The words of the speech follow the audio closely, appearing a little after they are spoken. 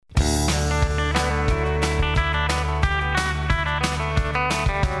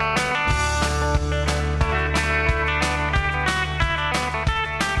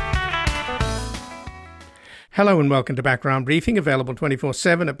Hello and welcome to Background Briefing, available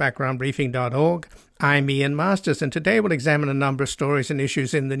 24/7 at backgroundbriefing.org. I'm Ian Masters, and today we'll examine a number of stories and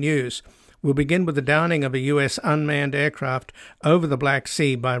issues in the news. We'll begin with the downing of a U.S. unmanned aircraft over the Black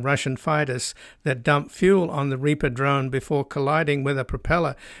Sea by Russian fighters that dumped fuel on the Reaper drone before colliding with a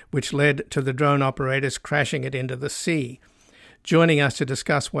propeller, which led to the drone operators crashing it into the sea. Joining us to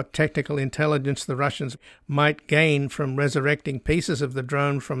discuss what technical intelligence the Russians might gain from resurrecting pieces of the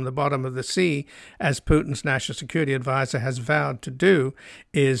drone from the bottom of the sea, as Putin's national security advisor has vowed to do,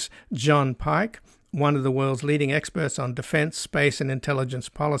 is John Pike, one of the world's leading experts on defense, space, and intelligence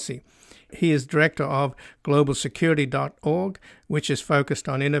policy. He is director of globalsecurity.org, which is focused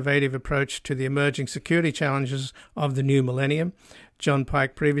on innovative approach to the emerging security challenges of the new millennium. John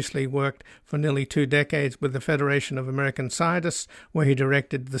Pike previously worked for nearly 2 decades with the Federation of American Scientists, where he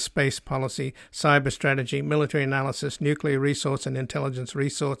directed the space policy, cyber strategy, military analysis, nuclear resource, and intelligence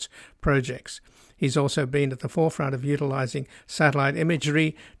resource projects. He's also been at the forefront of utilizing satellite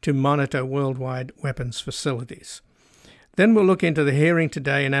imagery to monitor worldwide weapons facilities. Then we'll look into the hearing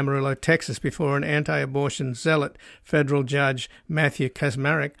today in Amarillo, Texas, before an anti-abortion zealot, federal judge Matthew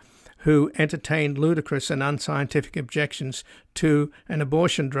Kaczmarek, who entertained ludicrous and unscientific objections to an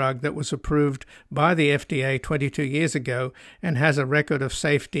abortion drug that was approved by the FDA 22 years ago and has a record of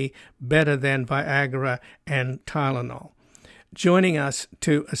safety better than Viagra and Tylenol. Joining us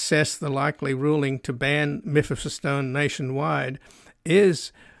to assess the likely ruling to ban mifepristone nationwide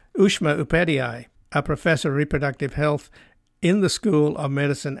is Ushma Upadhyay, a professor of reproductive health in the School of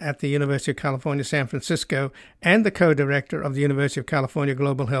Medicine at the University of California, San Francisco, and the co-director of the University of California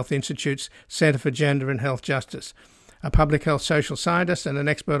Global Health Institute's Center for Gender and Health Justice. A public health social scientist and an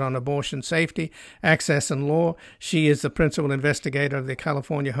expert on abortion safety, access, and law, she is the principal investigator of the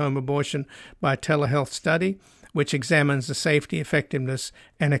California Home Abortion by Telehealth study, which examines the safety, effectiveness,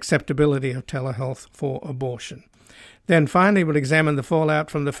 and acceptability of telehealth for abortion. Then finally, we'll examine the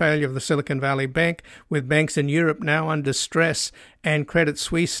fallout from the failure of the Silicon Valley Bank, with banks in Europe now under stress and Credit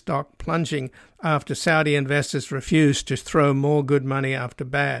Suisse stock plunging after Saudi investors refused to throw more good money after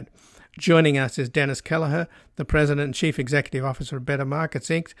bad. Joining us is Dennis Kelleher, the President and Chief Executive Officer of Better Markets,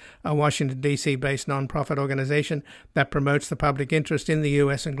 Inc., a Washington, D.C.-based nonprofit organization that promotes the public interest in the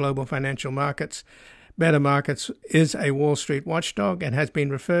U.S. and global financial markets. Better Markets is a Wall Street watchdog and has been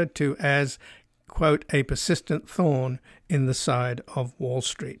referred to as, quote, a persistent thorn in the side of Wall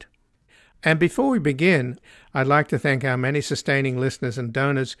Street. And before we begin, I'd like to thank our many sustaining listeners and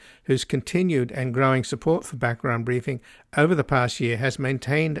donors whose continued and growing support for Background Briefing over the past year has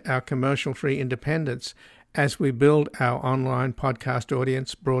maintained our commercial-free independence as we build our online podcast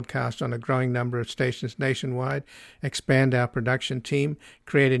audience, broadcast on a growing number of stations nationwide, expand our production team,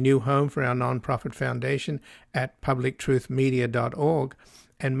 create a new home for our nonprofit foundation at publictruthmedia.org,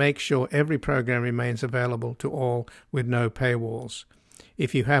 and make sure every program remains available to all with no paywalls.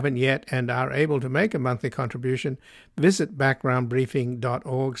 If you haven't yet and are able to make a monthly contribution, visit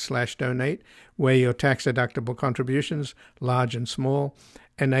backgroundbriefing.org/donate, where your tax-deductible contributions, large and small,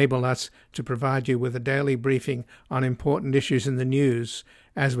 enable us to provide you with a daily briefing on important issues in the news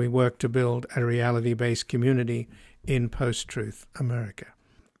as we work to build a reality-based community in post-truth America.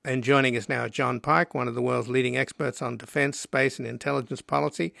 And joining us now, John Pike, one of the world's leading experts on defense, space, and intelligence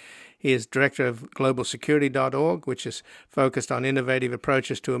policy. He is director of globalsecurity.org, which is focused on innovative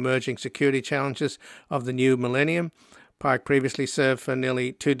approaches to emerging security challenges of the new millennium. Pike previously served for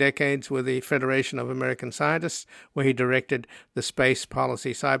nearly 2 decades with the Federation of American Scientists, where he directed the space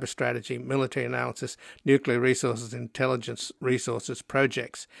policy, cyber strategy, military analysis, nuclear resources, and intelligence resources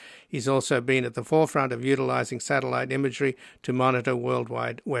projects. He's also been at the forefront of utilizing satellite imagery to monitor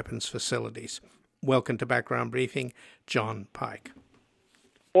worldwide weapons facilities. Welcome to Background Briefing, John Pike.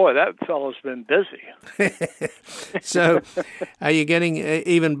 Boy, that fellow's been busy. So, are you getting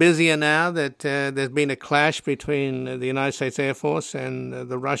even busier now that there's been a clash between the United States Air Force and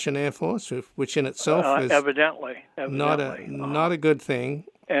the Russian Air Force, which in itself is evidently not a good thing,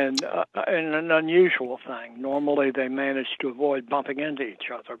 and an unusual thing. Normally, they manage to avoid bumping into each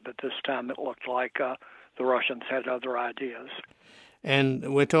other, but this time it looked like the Russians had other ideas.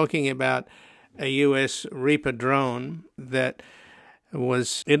 And we're talking about a U.S. Reaper drone that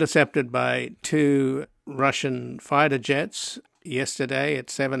was intercepted by 2 Russian fighter jets yesterday at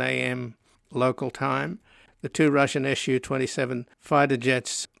 7 a.m. local time. The 2 Russian Su-27 fighter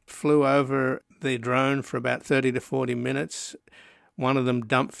jets flew over the drone for about 30 to 40 minutes. One of them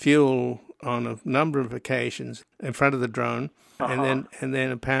dumped fuel on a number of occasions in front of the drone, and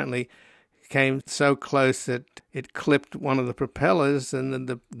then apparently came so close that it clipped one of the propellers, and then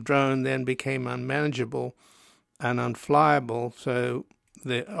the drone then became unmanageable and unflyable. So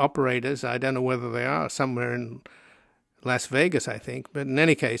the operators. I don't know whether they are somewhere in Las Vegas, I think, but in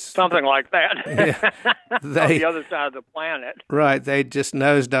any case, something like that. Yeah, on the other side of the planet. Right, they just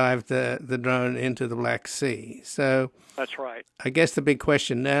nosedived the drone into the Black Sea. So that's right. I guess the big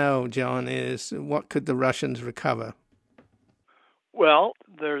question now, John, is what could the Russians recover? Well,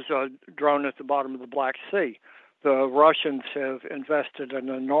 there's a drone at the bottom of the Black Sea. The Russians have invested an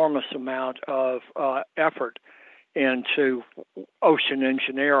enormous amount of effort into ocean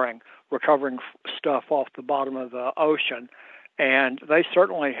engineering, recovering stuff off the bottom of the ocean. And they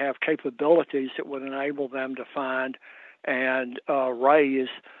certainly have capabilities that would enable them to find and raise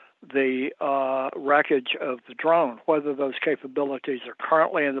the wreckage of the drone. Whether those capabilities are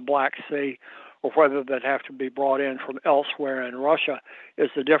currently in the Black Sea or whether they'd have to be brought in from elsewhere in Russia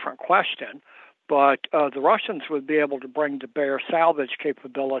is a different question. But the Russians would be able to bring to bear salvage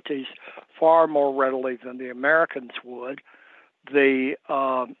capabilities far more readily than the Americans would. The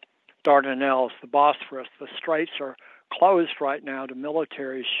Dardanelles, the Bosphorus, the Straits are closed right now to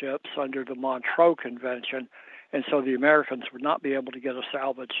military ships under the Montreux Convention, and so the Americans would not be able to get a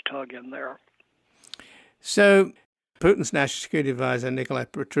salvage tug in there. So Putin's National Security Advisor, Nikolai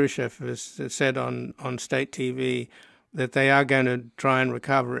Patrushev, has said on state TV that they are going to try and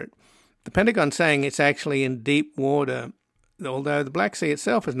recover it. The Pentagon's saying it's actually in deep water, although the Black Sea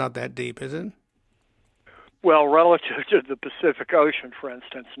itself is not that deep, is it? Well, relative to the Pacific Ocean, for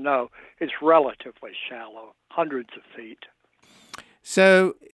instance, no. It's relatively shallow, hundreds of feet.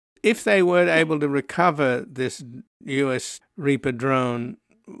 So if they were able to recover this U.S. Reaper drone,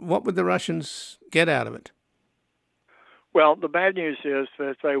 what would the Russians get out of it? Well, the bad news is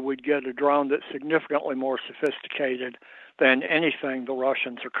that they would get a drone that's significantly more sophisticated than anything the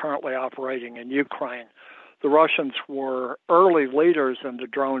Russians are currently operating in Ukraine. The Russians were early leaders in the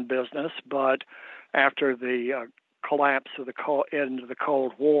drone business, but after the collapse of the end of the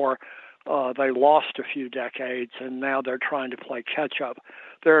Cold War, they lost a few decades, and now they're trying to play catch-up.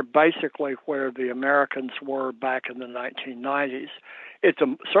 They're basically where the Americans were back in the 1990s. It's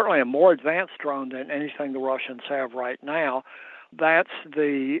certainly a more advanced drone than anything the Russians have right now. That's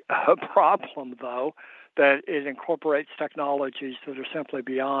the problem, though, that it incorporates technologies that are simply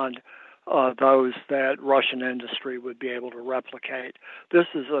beyond those that Russian industry would be able to replicate. This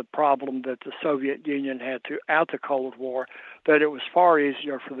is a problem that the Soviet Union had throughout the Cold War, that it was far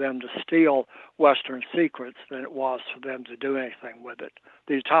easier for them to steal Western secrets than it was for them to do anything with it.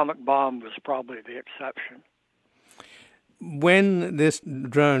 The atomic bomb was probably the exception. When this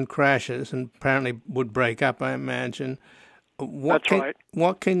drone crashes, and apparently would break up, I imagine, what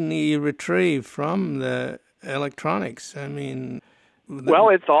can you retrieve from the electronics? I mean... Well,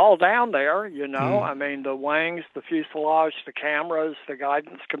 it's all down there, you know. I mean, the wings, the fuselage, the cameras, the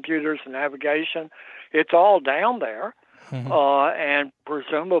guidance computers, the navigation, it's all down there. And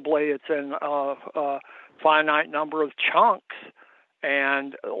presumably it's in a finite number of chunks.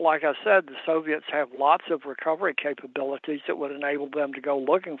 And like I said, the Soviets have lots of recovery capabilities that would enable them to go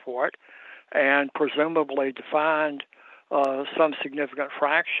looking for it and presumably to find some significant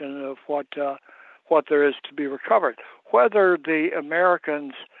fraction of what there is to be recovered. Whether the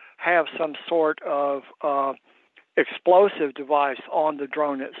Americans have some sort of explosive device on the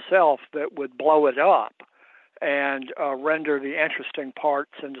drone itself that would blow it up and render the interesting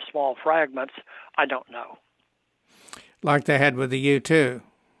parts into small fragments, I don't know. Like they had with the U-2.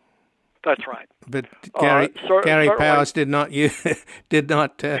 That's right. But Gary Powers did not he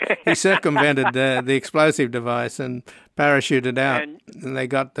circumvented the explosive device and parachuted out, and they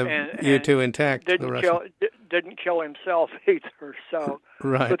got the U-2 intact. Didn't kill himself either. So,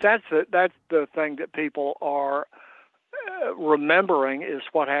 right. But that's the thing that people are remembering is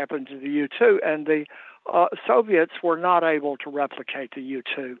what happened to the U-2, and the Soviets were not able to replicate the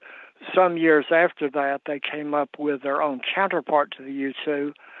U-2. Some years after that, they came up with their own counterpart to the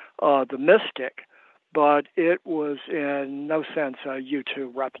U-2, the Mystic, but it was in no sense a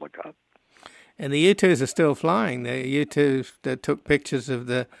U-2 replica. And the U-2s are still flying. The U-2s that took pictures of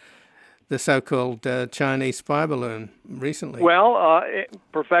the so-called Chinese spy balloon recently. Well,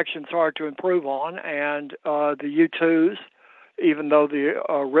 perfection's hard to improve on, and the U-2s, even though the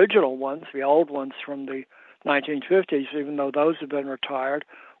original ones, the old ones from the 1950s, even though those have been retired,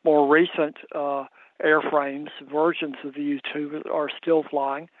 more recent airframes, versions of the U-2 are still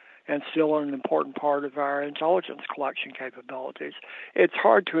flying and still an important part of our intelligence collection capabilities. It's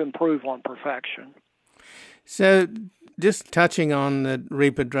hard to improve on perfection. So just touching on the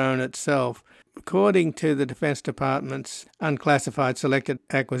Reaper drone itself, according to the Defense Department's unclassified selected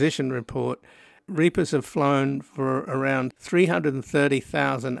acquisition report, Reapers have flown for around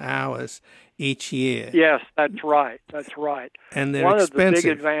 330,000 hours each year. Yes, that's right. That's right. And they're one expensive. One of the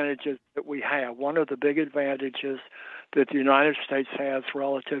big advantages that we have, one of the big advantages that the United States has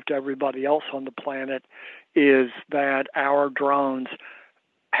relative to everybody else on the planet is that our drones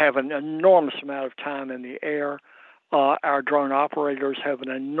have an enormous amount of time in the air. Our drone operators have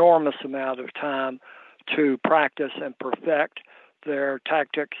an enormous amount of time to practice and perfect their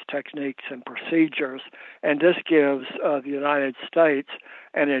tactics, techniques, and procedures. And this gives the United States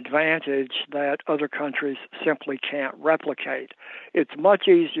an advantage that other countries simply can't replicate. It's much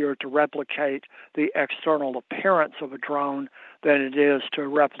easier to replicate the external appearance of a drone than it is to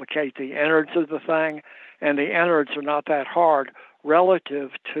replicate the innards of the thing. And the innards are not that hard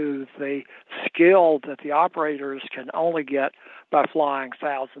relative to the skill that the operators can only get by flying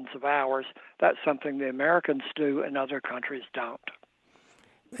thousands of hours. That's something the Americans do and other countries don't.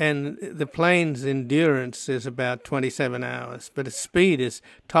 And the plane's endurance is about 27 hours, but its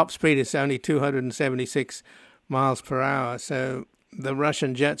top speed is only 276 miles per hour. So the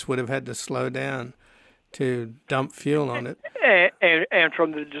Russian jets would have had to slow down to dump fuel on it. And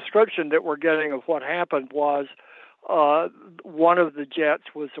from the description that we're getting of what happened was one of the jets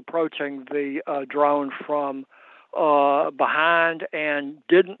was approaching the drone from behind and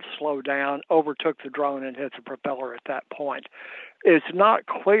didn't slow down, overtook the drone and hit the propeller at that point. It's not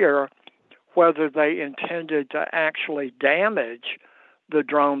clear whether they intended to actually damage the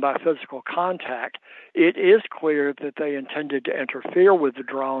drone by physical contact. It is clear that they intended to interfere with the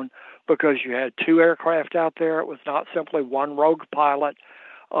drone because you had two aircraft out there. It was not simply one rogue pilot,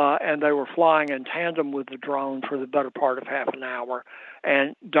 and they were flying in tandem with the drone for the better part of half an hour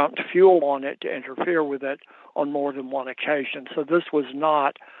and dumped fuel on it to interfere with it on more than one occasion. So this was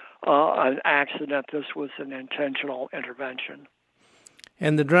not an accident. This was an intentional intervention.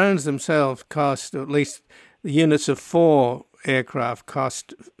 And the drones themselves cost, or at least the units of 4 aircraft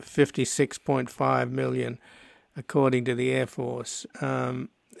cost $56.5 million, according to the Air Force.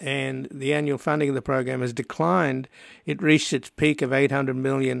 And the annual funding of the program has declined. It reached its peak of $800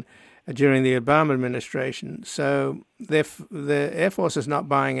 million during the Obama administration. So the Air Force is not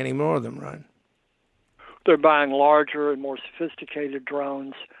buying any more of them, right? They're buying larger and more sophisticated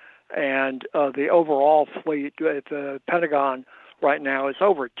drones. And the overall fleet at the Pentagon right now is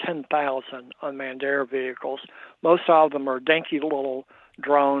over 10,000 unmanned air vehicles. Most of them are dinky little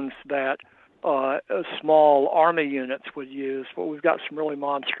drones that small Army units would use, but we've got some really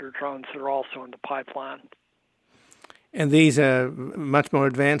monster drones that are also in the pipeline. And these are much more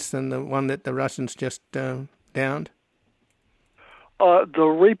advanced than the one that the Russians just downed?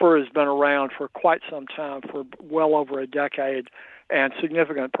 The Reaper has been around for quite some time, for well over a decade, and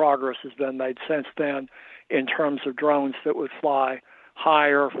significant progress has been made since then in terms of drones that would fly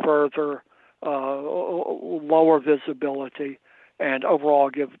higher, further, lower visibility, and overall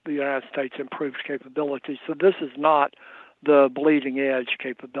give the United States improved capability. So this is not the bleeding edge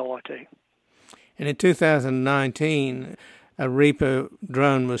capability. And in 2019, a Reaper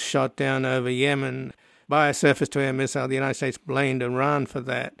drone was shot down over Yemen by a surface-to-air missile. The United States blamed Iran for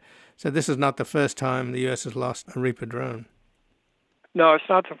that. So this is not the first time the U.S. has lost a Reaper drone. No, it's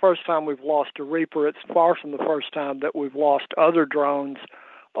not the first time we've lost a Reaper. It's far from the first time that we've lost other drones.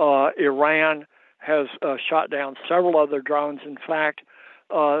 Iran has shot down several other drones. In fact,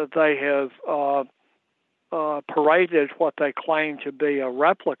 they have paraded what they claim to be a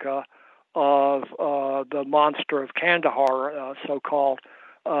replica of the monster of Kandahar, so-called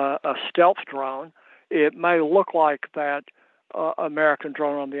a stealth drone. It may look like that American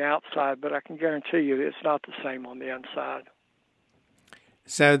drone on the outside, but I can guarantee you it's not the same on the inside.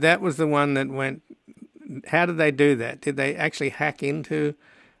 So that was the one that went. How did they do that? Did they actually hack into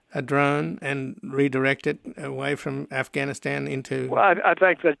a drone and redirect it away from Afghanistan into? Well, I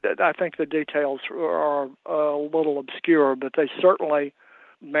think the details are a little obscure, but they certainly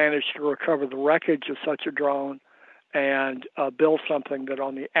managed to recover the wreckage of such a drone and build something that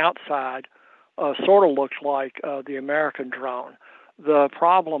on the outside sort of looks like the American drone. The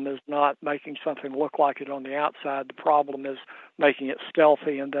problem is not making something look like it on the outside. The problem is making it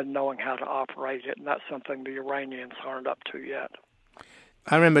stealthy and then knowing how to operate it, and that's something the Iranians aren't up to yet.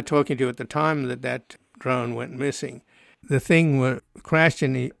 I remember talking to you at the time that drone went missing. The thing crashed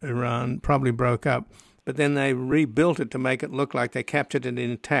in Iran, probably broke up, but then they rebuilt it to make it look like they captured it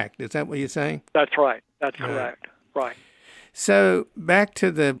intact. Is that what you're saying? That's right. That's correct. Right. So back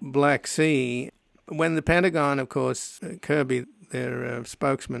to the Black Sea. When the Pentagon, of course, Kirby, their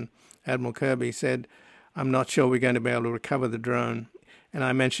spokesman, Admiral Kirby, said, I'm not sure we're going to be able to recover the drone. And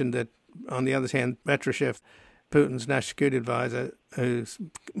I mentioned that, on the other hand, Petrushev, Putin's national security advisor, who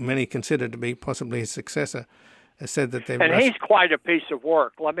many consider to be possibly his successor, has said that they've... And he's quite a piece of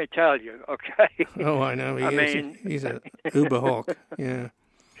work, let me tell you, okay? Oh, I know. He's a uber hawk, yeah.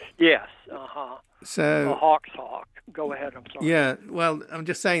 Yes, So... A hawk's hawk. Go ahead, I'm sorry. Yeah, well, I'm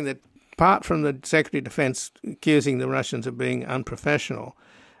just saying that apart from the Secretary of Defense accusing the Russians of being unprofessional,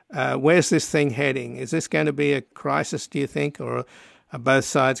 where's this thing heading? Is this going to be a crisis, do you think, or are both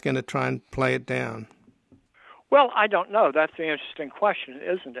sides going to try and play it down? Well, I don't know. That's the interesting question,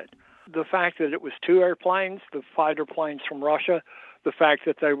 isn't it? The fact that it was two airplanes, the fighter planes from Russia, the fact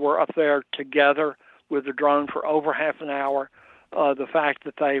that they were up there together with the drone for over half an hour, the fact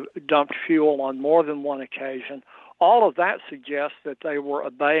that they dumped fuel on more than one occasion, all of that suggests that they were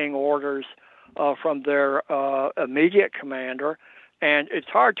obeying orders from their immediate commander. And it's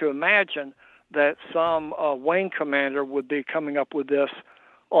hard to imagine that some wing commander would be coming up with this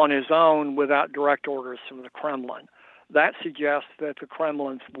on his own without direct orders from the Kremlin. That suggests that the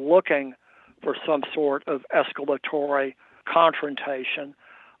Kremlin's looking for some sort of escalatory confrontation.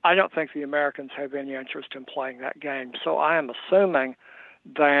 I don't think the Americans have any interest in playing that game. So I am assuming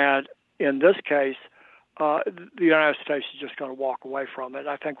that in this case, the United States is just going to walk away from it.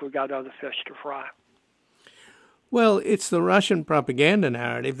 I think we've got other fish to fry. Well, it's the Russian propaganda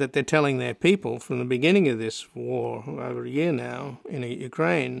narrative that they're telling their people from the beginning of this war, over a year now, in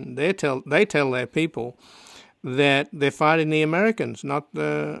Ukraine. They tell their people that they're fighting the Americans, not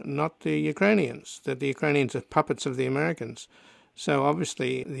the Ukrainians, that the Ukrainians are puppets of the Americans. So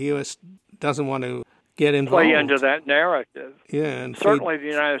obviously the U.S. doesn't want to get involved. Play into that narrative. Yeah, and certainly the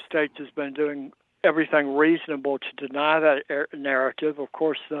United States has been doing everything reasonable to deny that narrative. Of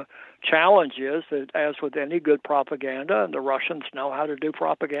course, the challenge is that, as with any good propaganda, and the Russians know how to do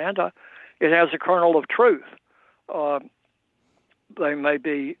propaganda, it has a kernel of truth. They may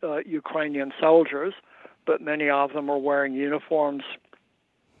be Ukrainian soldiers, but many of them are wearing uniforms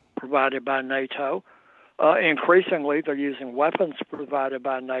provided by NATO. Increasingly, they're using weapons provided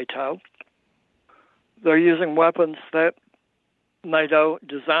by NATO. They're using weapons that NATO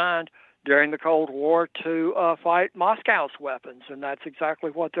designed during the Cold War to fight Moscow's weapons, and that's exactly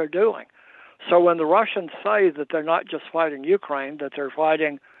what they're doing. So when the Russians say that they're not just fighting Ukraine, that they're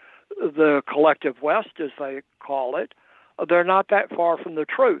fighting the collective West, as they call it, they're not that far from the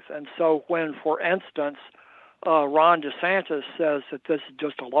truth. And so when, for instance, Ron DeSantis says that this is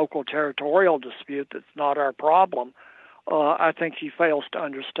just a local territorial dispute that's not our problem, I think he fails to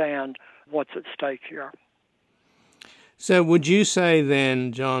understand what's at stake here. So would you say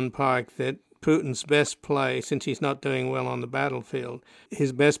then, John Pike, that Putin's best play, since he's not doing well on the battlefield,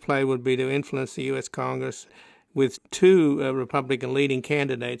 his best play would be to influence the U.S. Congress with two Republican leading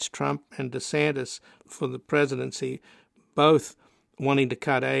candidates, Trump and DeSantis, for the presidency, both wanting to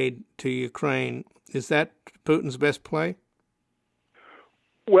cut aid to Ukraine? Is that Putin's best play?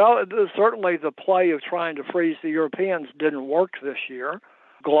 Well, certainly the play of trying to freeze the Europeans didn't work this year.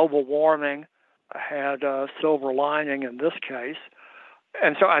 Global warming had a silver lining in this case.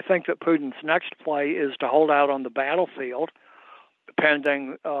 And so I think that Putin's next play is to hold out on the battlefield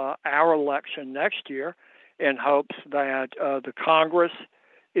pending our election next year in hopes that the Congress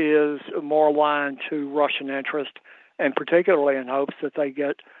is more aligned to Russian interest, and particularly in hopes that they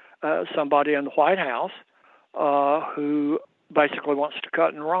get somebody in the White House who basically wants to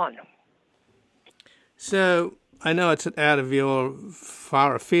cut and run. So I know it's out of your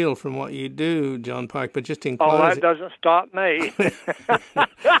far afield from what you do, John Pike, but just in closing... Oh, that doesn't stop me.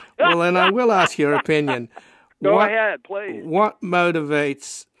 Well, then I will ask your opinion. Go ahead, please. What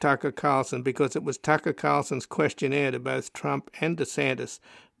motivates Tucker Carlson? Because it was Tucker Carlson's questionnaire to both Trump and DeSantis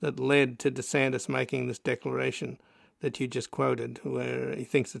that led to DeSantis making this declaration that you just quoted, where he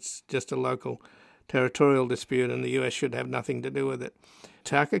thinks it's just a local territorial dispute and the U.S. should have nothing to do with it.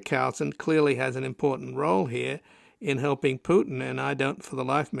 Tucker Carlson clearly has an important role here in helping Putin, and I don't, for the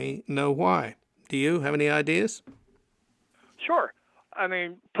life of me, know why. Do you have any ideas? Sure. I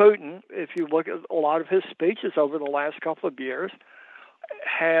mean, Putin, if you look at a lot of his speeches over the last couple of years,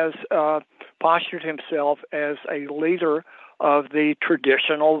 has postured himself as a leader of the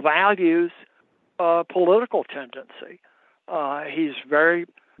traditional values political tendency. He's very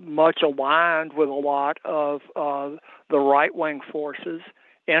much aligned with a lot of the right-wing forces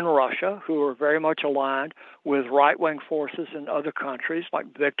in Russia, who are very much aligned with right-wing forces in other countries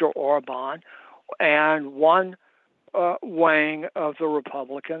like Viktor Orban, and one wing of the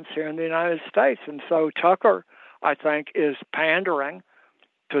Republicans here in the United States. And so Tucker, I think, is pandering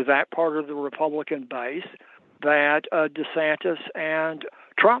to that part of the Republican base that DeSantis and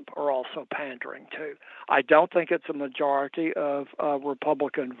Trump are also pandering to. I don't think it's a majority of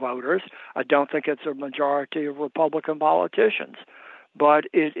Republican voters. I don't think it's a majority of Republican politicians. But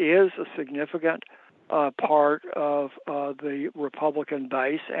it is a significant part of the Republican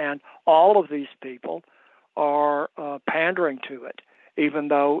base, and all of these people are pandering to it, even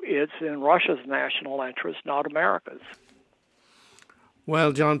though it's in Russia's national interest, not America's.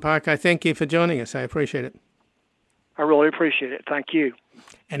 Well, John Pike, I thank you for joining us. I appreciate it. I really appreciate it. Thank you.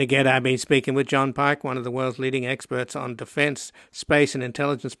 And again, I've been speaking with John Pike, one of the world's leading experts on defense, space, and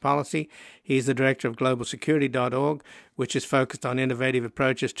intelligence policy. He's the director of globalsecurity.org, which is focused on innovative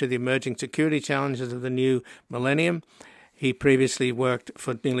approaches to the emerging security challenges of the new millennium. He previously worked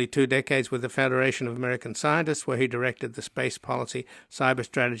for nearly 2 decades with the Federation of American Scientists, where he directed the space policy, cyber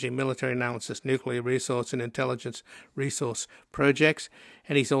strategy, military analysis, nuclear resource, and intelligence resource projects.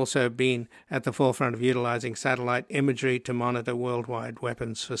 And he's also been at the forefront of utilizing satellite imagery to monitor worldwide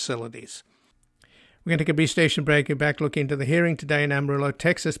weapons facilities. We're going to take a brief station break. We're back looking into the hearing today in Amarillo,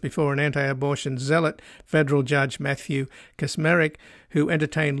 Texas, before an anti-abortion zealot, federal judge Matthew Kacsmaryk, who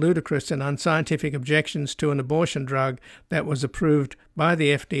entertained ludicrous and unscientific objections to an abortion drug that was approved by the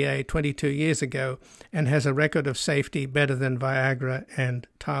FDA 22 years ago and has a record of safety better than Viagra and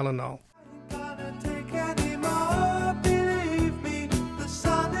Tylenol.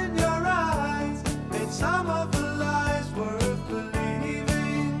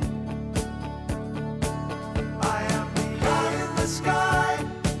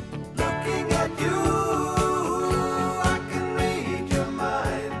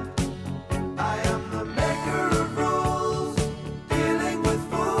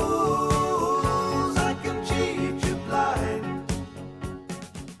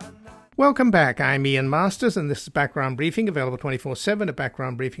 Welcome back. I'm Ian Masters, and this is Background Briefing, available 24/7 at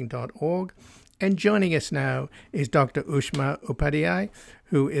backgroundbriefing.org. And joining us now is Dr. Ushma Upadhyay,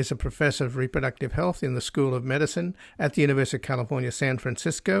 who is a professor of reproductive health in the School of Medicine at the University of California, San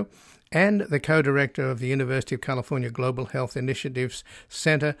Francisco, and the co-director of the University of California Global Health Initiative's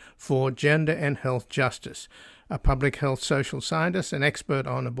Center for Gender and Health Justice. A public health social scientist, an expert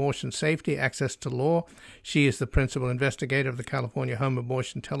on abortion safety, access to law. She is the principal investigator of the California Home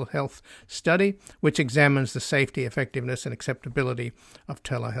Abortion Telehealth Study, which examines the safety, effectiveness, and acceptability of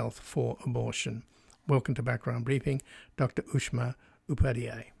telehealth for abortion. Welcome to Background Briefing, Dr. Ushma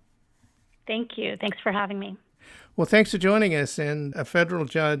Upadhyay. Thank you. Thanks for having me. Well, thanks for joining us. And a federal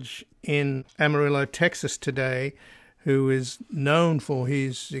judge in Amarillo, Texas today, who is known for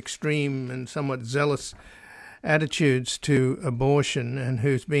his extreme and somewhat zealous attitudes to abortion, and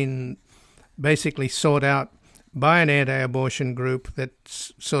who's been basically sought out by an anti-abortion group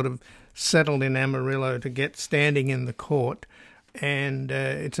that's sort of settled in Amarillo to get standing in the court, and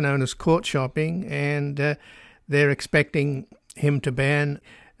it's known as court shopping, and they're expecting him to ban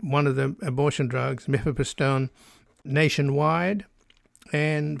one of the abortion drugs, mifepristone, nationwide.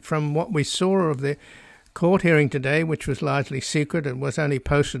 And from what we saw of the court hearing today, which was largely secret and was only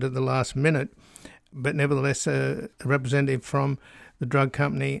posted at the last minute, but nevertheless, a representative from the drug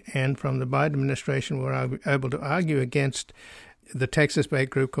company and from the Biden administration were able to argue against the Texas-based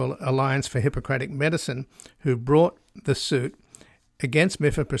group called Alliance for Hippocratic Medicine, who brought the suit against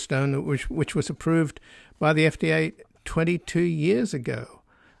mifepristone, which was approved by the FDA 22 years ago.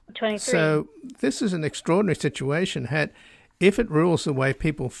 23. So this is an extraordinary situation. If it rules the way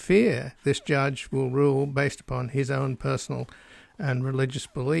people fear, this judge will rule based upon his own personal and religious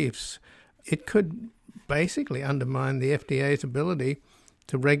beliefs. It could basically undermine the FDA's ability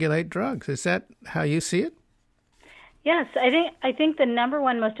to regulate drugs. Is that how you see it? Yes, I think the number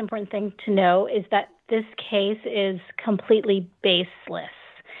one most important thing to know is that this case is completely baseless.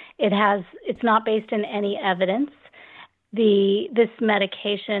 It's not based in any evidence. This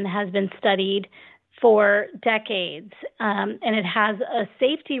medication has been studied for decades, and it has a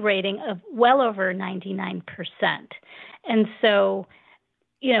safety rating of well over 99%. And so,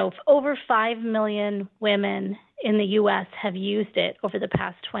 over 5 million women in the U.S. have used it over the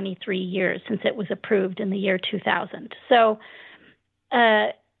past 23 years since it was approved in the year 2000. So,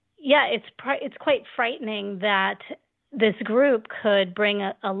 it's quite frightening that this group could bring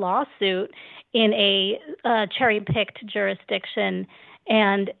a lawsuit in a cherry-picked jurisdiction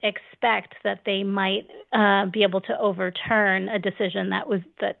and expect that they might be able to overturn a decision that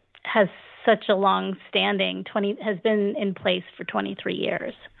has such a long-standing, has been in place for 23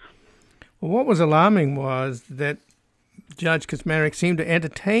 years. Well, what was alarming was that Judge Kacsmaryk seemed to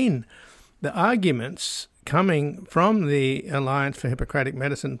entertain the arguments coming from the Alliance for Hippocratic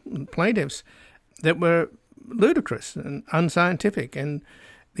Medicine plaintiffs that were ludicrous and unscientific. And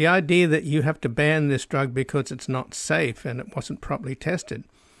the idea that you have to ban this drug because it's not safe and it wasn't properly tested.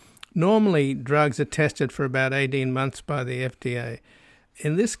 Normally, drugs are tested for about 18 months by the FDA.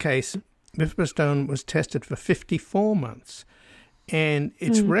 In this case, mifepristone was tested for 54 months. And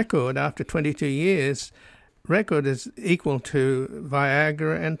its record after 22 years, record is equal to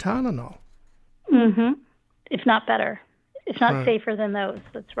Viagra and Tylenol. Mm-hmm. If not better. If not safer than those.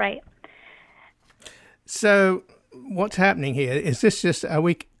 That's right. So what's happening here? Is this just, are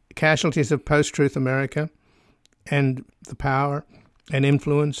we casualties of post-truth America and the power and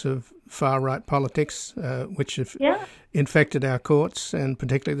influence of far-right politics, which have infected our courts and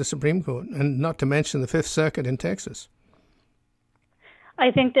particularly the Supreme Court, and not to mention the Fifth Circuit in Texas? I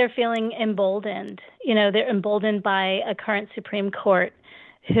think they're feeling emboldened. They're emboldened by a current Supreme Court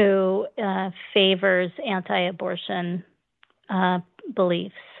who favors anti-abortion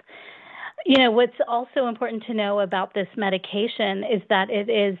beliefs. What's also important to know about this medication is that it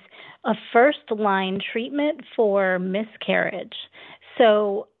is a first-line treatment for miscarriage.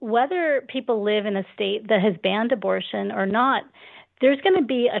 So whether people live in a state that has banned abortion or not, there's going to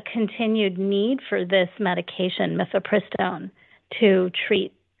be a continued need for this medication, mifepristone, to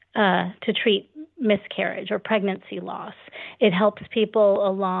treat miscarriage or pregnancy loss. It helps people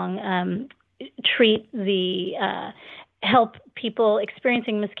help people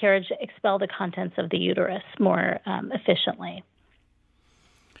experiencing miscarriage expel the contents of the uterus more efficiently.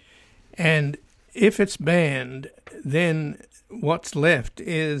 And if it's banned, then what's left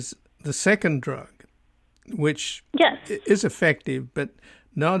is the second drug, which is effective but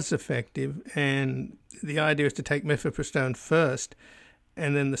not as effective. And the idea is to take mifepristone first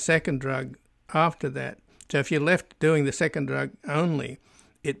and then the second drug after that. So if you're left doing the second drug only,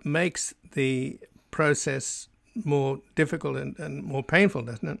 it makes the process more difficult and more painful,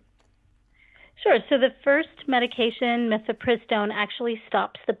 doesn't it? Sure. So the first medication, mifepristone, actually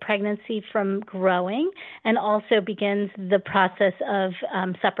stops the pregnancy from growing and also begins the process of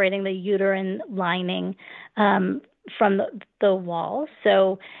separating the uterine lining from the wall.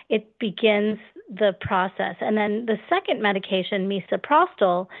 So it begins the process. And then the second medication,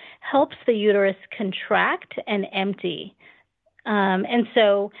 misoprostol, helps the uterus contract and empty. And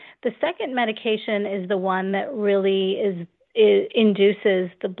so the second medication is the one that really induces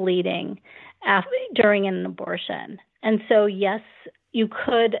the bleeding during an abortion. And so, yes, you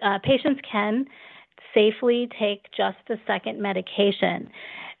could, patients can safely take just the second medication.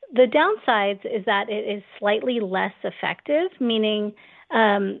 The downsides is that it is slightly less effective, meaning,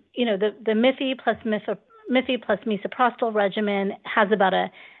 the Miffy plus misoprostol regimen has about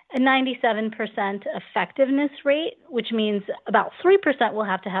a 97% effectiveness rate, which means about 3% will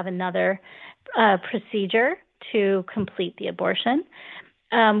have to have another procedure to complete the abortion.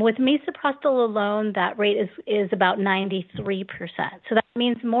 With misoprostol alone, that rate is about 93%. So that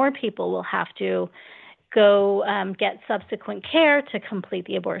means more people will have to go get subsequent care to complete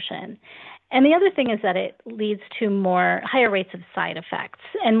the abortion. And the other thing is that it leads to higher rates of side effects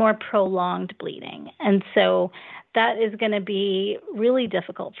and more prolonged bleeding. And so that is going to be really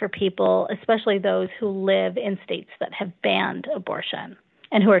difficult for people, especially those who live in states that have banned abortion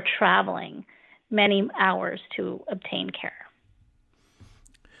and who are traveling many hours to obtain care.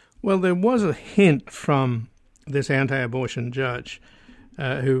 Well, there was a hint from this anti-abortion judge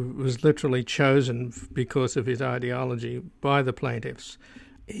who was literally chosen because of his ideology by the plaintiffs.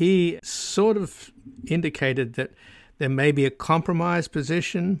 He sort of indicated that there may be a compromise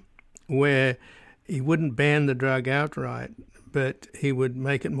position where he wouldn't ban the drug outright, but he would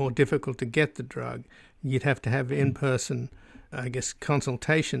make it more difficult to get the drug. You'd have to have in-person,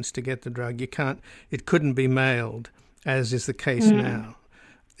 consultations to get the drug. It couldn't be mailed, as is the case now.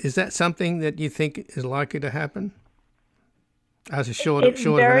 Is that something that you think is likely to happen? As a short of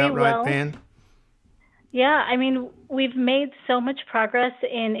an outright ban? Yeah, we've made so much progress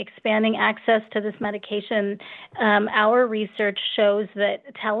in expanding access to this medication. Our research shows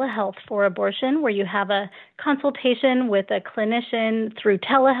that telehealth for abortion, where you have a consultation with a clinician through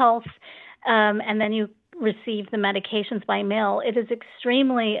telehealth, and then you receive the medications by mail, it is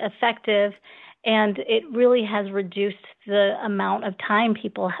extremely effective, and it really has reduced the amount of time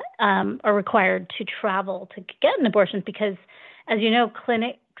people are required to travel to get an abortion because, as you know,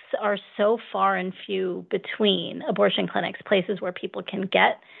 clinics are so far and few between, abortion clinics, places where people can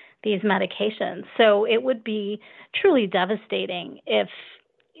get these medications. So it would be truly devastating if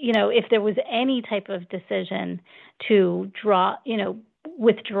there was any type of decision to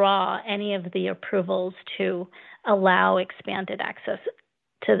withdraw any of the approvals to allow expanded access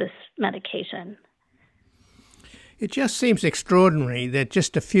to this medication. It just seems extraordinary that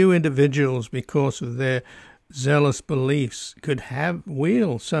just a few individuals, because of their zealous beliefs could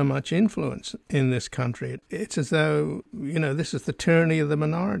wield so much influence in this country. It's as though, this is the tyranny of the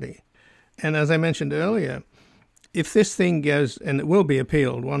minority. And as I mentioned earlier, if this thing goes, and it will be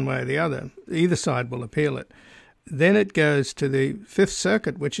appealed one way or the other, either side will appeal it, then it goes to the Fifth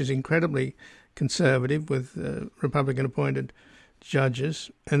Circuit, which is incredibly conservative with Republican-appointed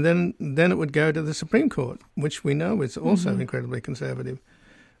judges, and then it would go to the Supreme Court, which we know is also incredibly conservative.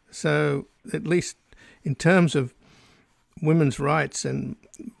 So at least in terms of women's rights and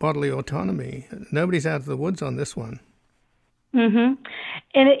bodily autonomy, nobody's out of the woods on this one. And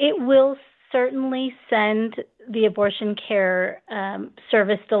it will certainly send the abortion care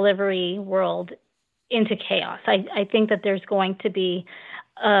service delivery world into chaos. I think that there's going to be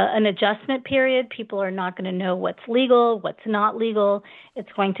an adjustment period. People are not going to know what's legal, what's not legal.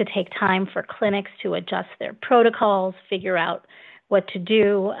 It's going to take time for clinics to adjust their protocols, figure out what to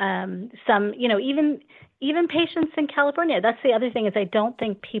do. Even patients in California. That's the other thing, is I don't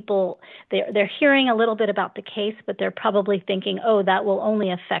think people, they're hearing a little bit about the case, but they're probably thinking, oh, that will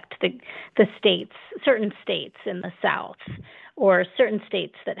only affect the states, certain states in the South, or certain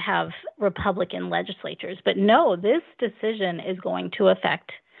states that have Republican legislatures. But no, this decision is going to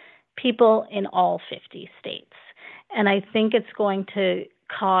affect people in all 50 states. And I think it's going to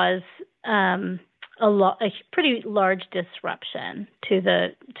cause a pretty large disruption to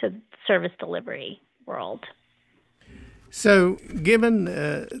the service delivery world. So given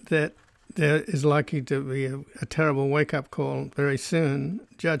that there is likely to be a terrible wake-up call very soon,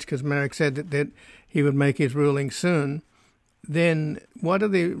 Judge Kaczmarek said that he would make his ruling soon, then what are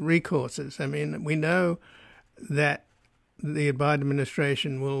the recourses? I mean, we know that the Biden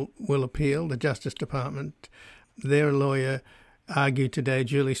administration will appeal, the Justice Department. Their lawyer argued today,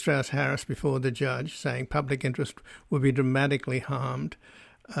 Julie Strauss-Harris, before the judge, saying public interest would be dramatically harmed.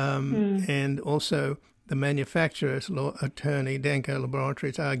 And also the manufacturer's law attorney, Danco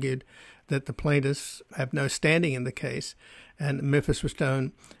Laboratories, argued that the plaintiffs have no standing in the case, and Memphis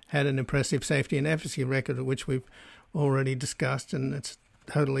Stone had an impressive safety and efficacy record, which we've already discussed, and it's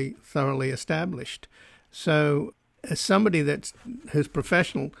thoroughly established. So as somebody whose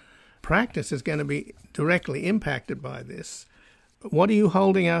professional practice is going to be directly impacted by this, what are you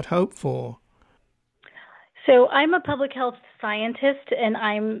holding out hope for? So I'm a public health scientist, and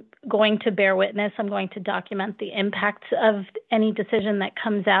I'm going to bear witness. I'm going to document the impacts of any decision that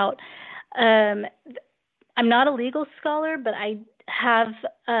comes out. I'm not a legal scholar, but I have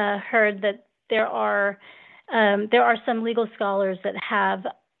heard that there are some legal scholars that have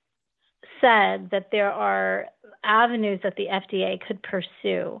said that there are avenues that the FDA could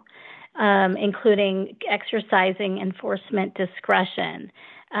pursue, including exercising enforcement discretion,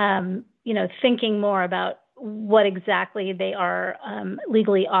 thinking more about what exactly they are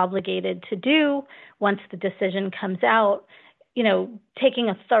legally obligated to do once the decision comes out, taking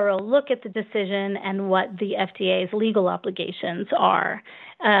a thorough look at the decision and what the FDA's legal obligations are.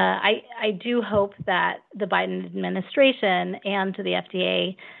 I do hope that the Biden administration and the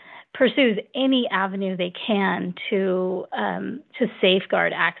FDA pursues any avenue they can to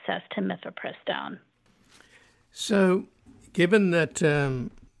safeguard access to mifepristone. So, given that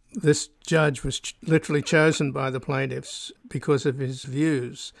this judge was literally chosen by the plaintiffs because of his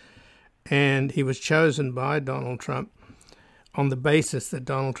views, and he was chosen by Donald Trump on the basis that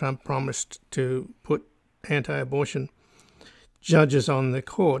Donald Trump promised to put anti-abortion judges on the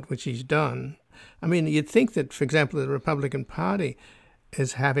court, which he's done. I mean, you'd think that, for example, the Republican Party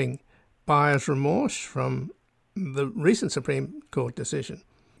is having buyer's remorse from the recent Supreme Court decision,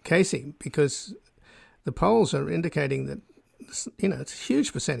 Casey, because the polls are indicating that, it's a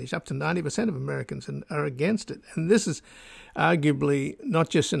huge percentage, up to 90% of Americans are against it. And this is arguably not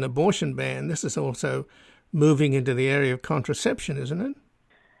just an abortion ban, this is also moving into the area of contraception, isn't it?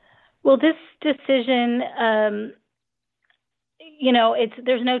 Well, this decision,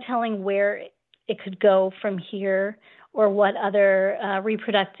 there's no telling where it could go from here or what other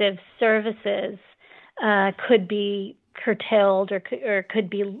reproductive services could be curtailed or could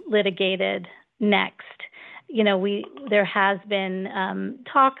be litigated next. There has been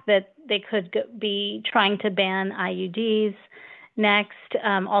talk that they could be trying to ban IUDs next.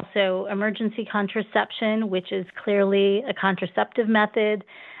 Also, emergency contraception, which is clearly a contraceptive method.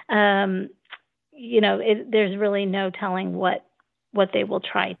 There's really no telling what they will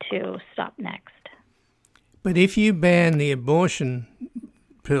try to stop next. But if you ban the abortion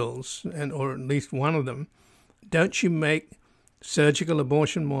pills, or at least one of them, don't you make surgical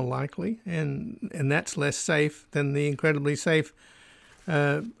abortion more likely? And that's less safe than the incredibly safe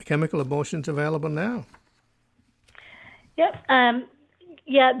chemical abortions available now. Yep.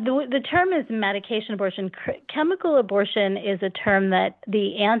 Yeah, the term is medication abortion. Chemical abortion is a term that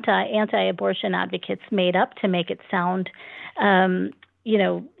the anti-abortion advocates made up to make it sound,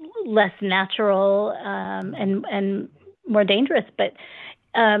 less natural and more dangerous. But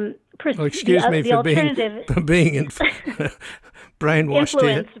excuse me for being brainwashed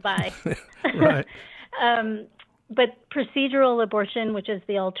influenced here. by Right. But procedural abortion, which is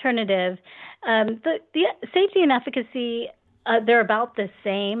the alternative, the safety and efficacy, they're about the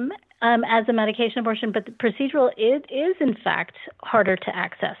same as a medication abortion, but the procedural is in fact harder to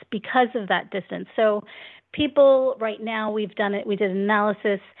access because of that distance. So people right now, we did an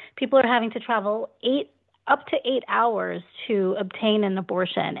analysis, people are having to travel up to 8 hours to obtain an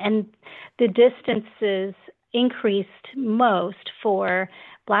abortion. And the distances increased most for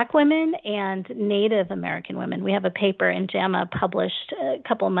Black women and Native American women. We have a paper in JAMA published a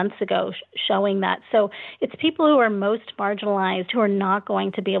couple of months ago showing that. So it's people who are most marginalized, who are not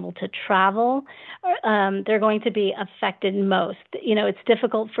going to be able to travel. They're going to be affected most. It's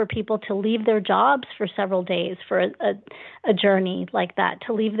difficult for people to leave their jobs for several days for a journey like that,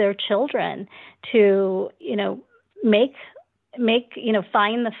 to leave their children, to,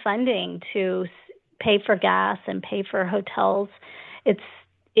 find the funding to pay for gas and pay for hotels.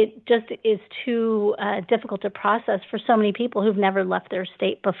 It just is too difficult to process for so many people who've never left their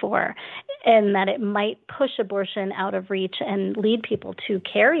state before, and that it might push abortion out of reach and lead people to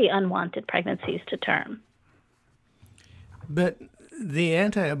carry unwanted pregnancies to term. But the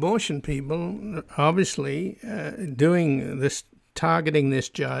anti-abortion people, obviously, targeting this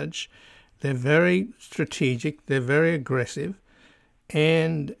judge, they're very strategic, they're very aggressive,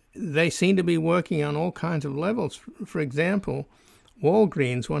 and they seem to be working on all kinds of levels. For example,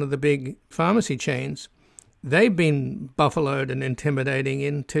 Walgreens, one of the big pharmacy chains, they've been buffaloed and intimidating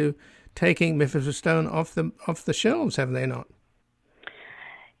into taking mifepristone off the shelves, have they not?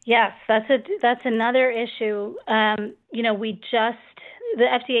 Yes, that's another issue. The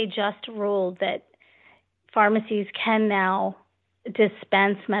FDA just ruled that pharmacies can now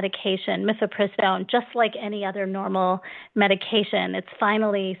dispense medication, mifepristone, just like any other normal medication. It's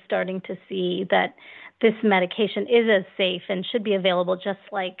finally starting to see that this medication is as safe and should be available just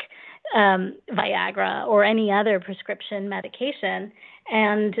like Viagra or any other prescription medication.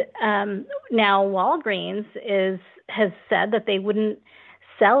 And now Walgreens has said that they wouldn't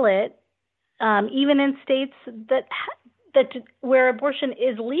sell it even in states that where abortion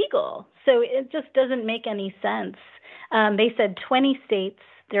is legal. So it just doesn't make any sense. They said 20 states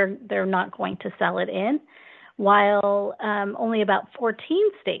they're not going to sell it in, while only about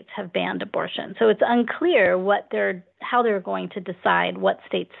 14 states have banned abortion. So it's unclear how they're going to decide what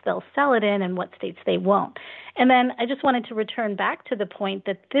states they'll sell it in and what states they won't. And then I just wanted to return back to the point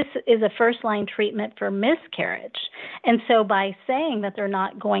that this is a first-line treatment for miscarriage. And so by saying that they're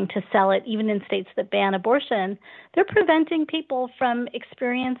not going to sell it even in states that ban abortion, they're preventing people from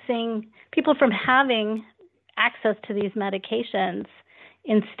having access to these medications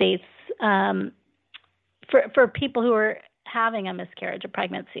in states for people who are having a miscarriage or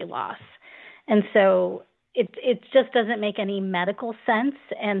pregnancy loss. And so it just doesn't make any medical sense.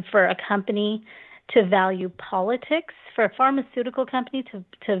 And for a company to value politics, for a pharmaceutical company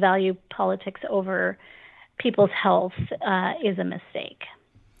to value politics over people's health is a mistake.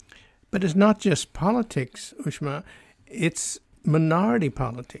 But it's not just politics, Ushma. It's minority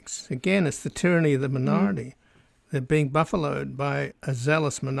politics. Again, it's the tyranny of the minority. Mm. They're being buffaloed by a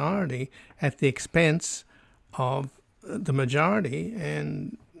zealous minority at the expense of the majority.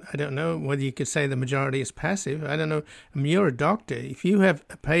 And I don't know whether you could say the majority is passive. I don't know. I mean, you're a doctor. If you have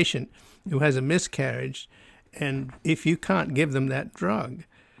a patient who has a miscarriage, and if you can't give them that drug,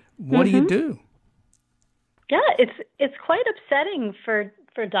 what do you do? Yeah, it's quite upsetting for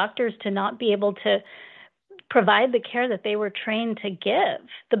doctors to not be able to provide the care that they were trained to give,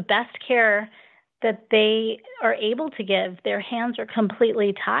 the best care that they are able to give. Their hands are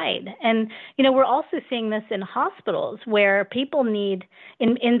completely tied. And, we're also seeing this in hospitals where people need,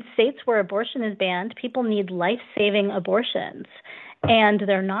 in states where abortion is banned, people need life-saving abortions, and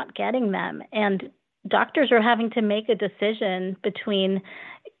they're not getting them. And doctors are having to make a decision between,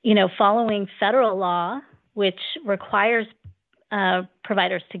 following federal law, which requires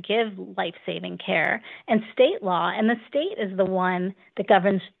providers to give life-saving care, and state law, and the state is the one that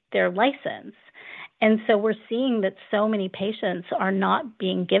governs their license. And so we're seeing that so many patients are not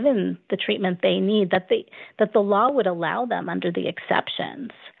being given the treatment they need, that the law would allow them under the exceptions.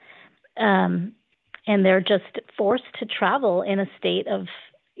 And they're just forced to travel in a state of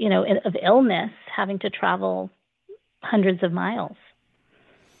illness, having to travel hundreds of miles.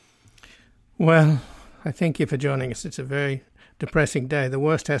 Well, I thank you for joining us. It's a very depressing day. The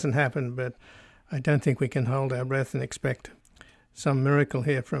worst hasn't happened, but I don't think we can hold our breath and expect some miracle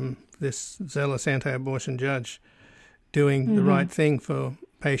here from this zealous anti-abortion judge doing the right thing for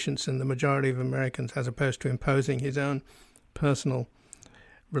patients and the majority of Americans, as opposed to imposing his own personal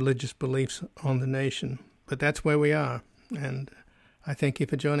religious beliefs on the nation. But that's where we are, and I thank you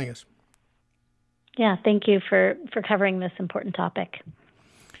for joining us. Yeah, thank you for covering this important topic.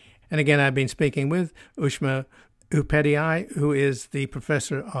 And again, I've been speaking with Ushma Upadhyay, who is the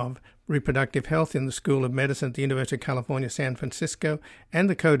professor of reproductive health in the School of Medicine at the University of California, San Francisco, and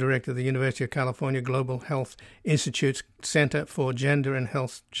the co-director of the University of California Global Health Institute's Center for Gender and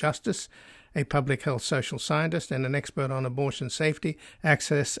Health Justice, a public health social scientist and an expert on abortion safety,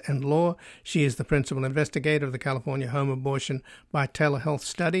 access, and law. She is the principal investigator of the California Home Abortion by Telehealth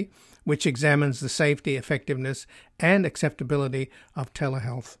Study, which examines the safety, effectiveness, and acceptability of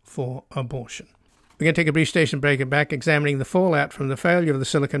telehealth for abortion. We're going to take a brief station break and back, examining the fallout from the failure of the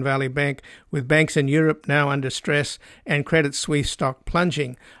Silicon Valley Bank, with banks in Europe now under stress and Credit Suisse stock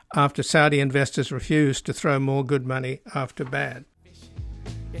plunging after Saudi investors refused to throw more good money after bad.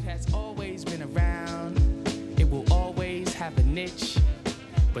 It has always been around. It will always have a niche.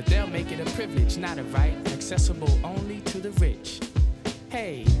 But they'll make it a privilege, not a right, accessible only to the rich.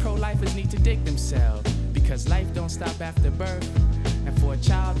 Hey, pro-lifers need to dig themselves, because life don't stop after birth. And for a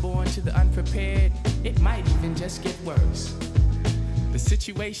child born to the unprepared, it might even just get worse. The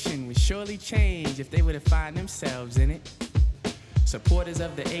situation would surely change if they were to find themselves in it. Supporters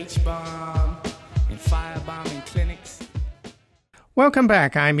of the H-bomb and firebombing clinics. Welcome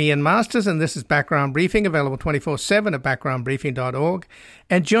back. I'm Ian Masters, and this is Background Briefing, available 24/7 at backgroundbriefing.org.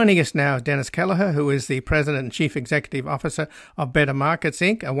 And joining us now is Dennis Kelleher, who is the President and Chief Executive Officer of Better Markets,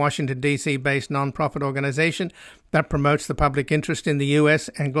 Inc., a Washington, D.C.-based nonprofit organization that promotes the public interest in the U.S.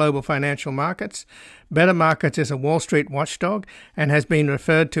 and global financial markets. Better Markets is a Wall Street watchdog and has been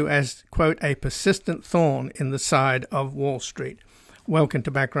referred to as, quote, a persistent thorn in the side of Wall Street. Welcome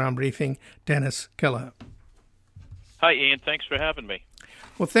to Background Briefing, Dennis Kelleher. Hi, Ian. Thanks for having me.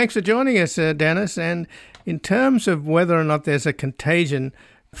 Well, thanks for joining us, Dennis. And in terms of whether or not there's a contagion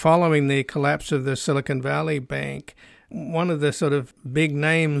following the collapse of the Silicon Valley Bank, one of the sort of big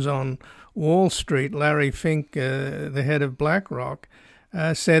names on Wall Street, Larry Fink, the head of BlackRock,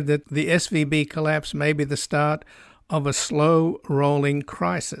 said that the SVB collapse may be the start of a slow-rolling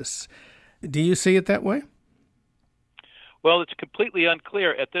crisis. Do you see it that way? Well, it's completely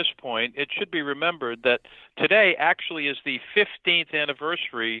unclear at this point. It should be remembered that today actually is the 15th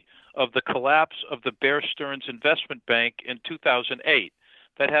anniversary of the collapse of the Bear Stearns Investment Bank in 2008.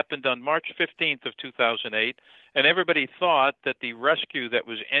 That happened on March 15th of 2008, and everybody thought that the rescue that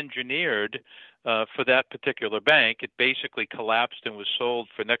was engineered for that particular bank, it basically collapsed and was sold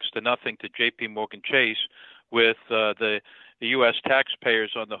for next to nothing to J.P. Morgan Chase, with the U.S.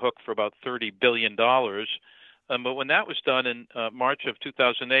 taxpayers on the hook for about $30 billion. But when that was done in March of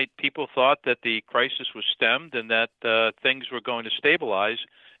 2008, people thought that the crisis was stemmed and that things were going to stabilize.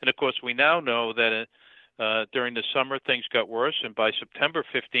 And, of course, we now know that during the summer things got worse, and by September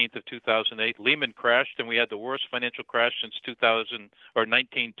 15th of 2008, Lehman crashed, and we had the worst financial crash since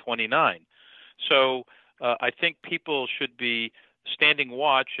 1929. So I think people should be standing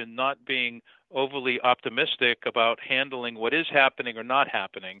watch and not being overly optimistic about handling what is happening or not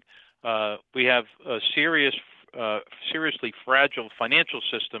happening. We have a seriously fragile financial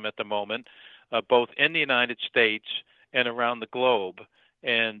system at the moment, both in the United States and around the globe.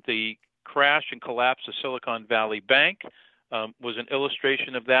 And the crash and collapse of Silicon Valley Bank was an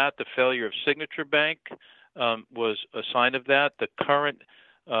illustration of that. The failure of Signature Bank was a sign of that. The current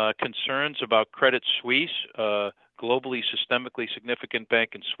concerns about Credit Suisse, globally systemically significant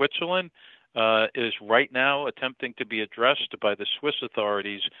bank in Switzerland, is right now attempting to be addressed by the Swiss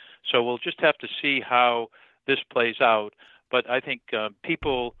authorities. So we'll just have to see how this plays out. But I think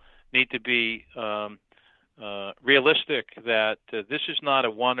people need to be realistic that this is not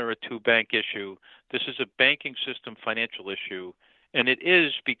a one or a two bank issue. This is a banking system financial issue. And it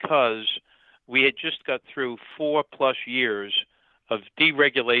is because we had just got through 4+ years of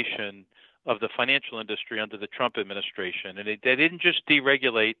deregulation of the financial industry under the Trump administration. And they didn't just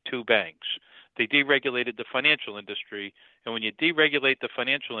deregulate two banks. They deregulated the financial industry. And when you deregulate the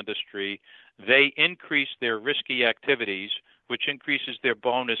financial industry, they increase their risky activities, which increases their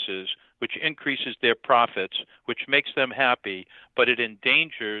bonuses, which increases their profits, which makes them happy, but it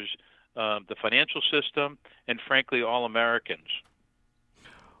endangers the financial system and, frankly, all Americans.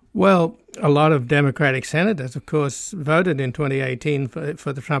 Well, a lot of Democratic senators, of course, voted in 2018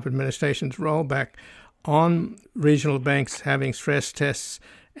 for the Trump administration's rollback on regional banks having stress tests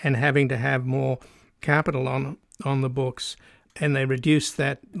and having to have more capital on the books. and they reduced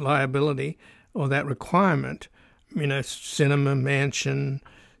that liability or that requirement. You know, Sinema, Manchin,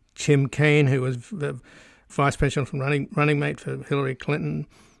 Tim Kaine, who was the vice president running mate for Hillary Clinton,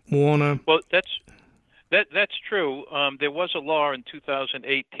 Warner. Well, that's true. There was a law in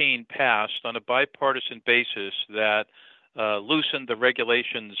 2018 passed on a bipartisan basis that loosened the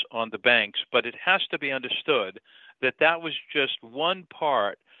regulations on the banks, but it has to be understood that that was just one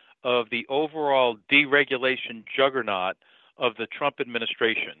part of the overall deregulation juggernaut of the Trump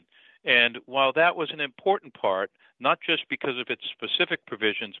administration. And while that was an important part, not just because of its specific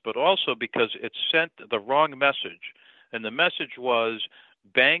provisions, but also because it sent the wrong message. And the message was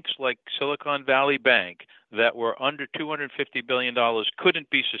banks like Silicon Valley Bank that were under $250 billion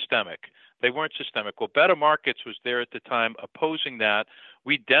couldn't be systemic. They weren't systemic. Well, Better Markets was there at the time opposing that.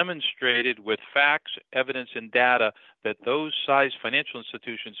 We demonstrated with facts, evidence, and data that those size financial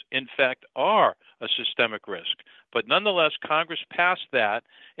institutions, in fact, are a systemic risk. But nonetheless, Congress passed that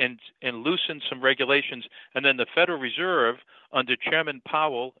and loosened some regulations. And then the Federal Reserve, under Chairman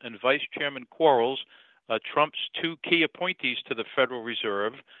Powell and Vice Chairman Quarles, Trump's two key appointees to the Federal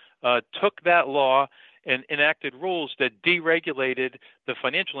Reserve, took that law and enacted rules that deregulated the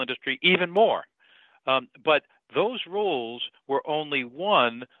financial industry even more. But those rules were only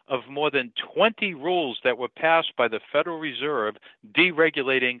one of more than 20 rules that were passed by the Federal Reserve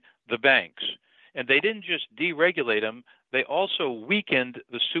deregulating the banks. And they didn't just deregulate them, they also weakened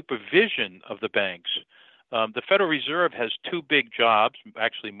the supervision of the banks. The Federal Reserve has two big jobs,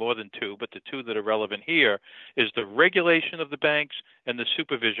 actually more than two, but the two that are relevant here is the regulation of the banks and the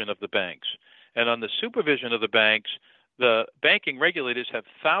supervision of the banks. And on the supervision of the banks, the banking regulators have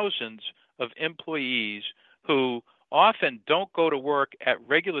thousands of employees who often don't go to work at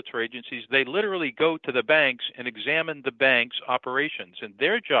regulatory agencies. They literally go to the banks and examine the bank's operations. And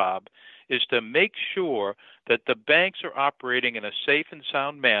their job is to make sure that the banks are operating in a safe and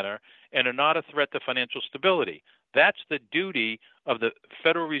sound manner and are not a threat to financial stability. That's the duty of the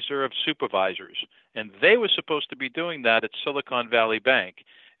Federal Reserve supervisors. And they were supposed to be doing that at Silicon Valley Bank.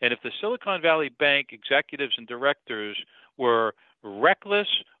 And if the Silicon Valley Bank executives and directors were reckless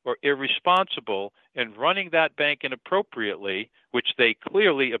or irresponsible in running that bank inappropriately, which they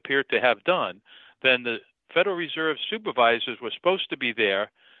clearly appear to have done, then the Federal Reserve supervisors were supposed to be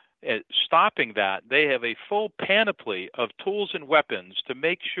there stopping that. They have a full panoply of tools and weapons to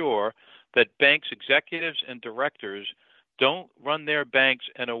make sure that banks' executives and directors don't run their banks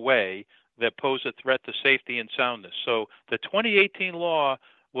in a way that pose a threat to safety and soundness. So the 2018 law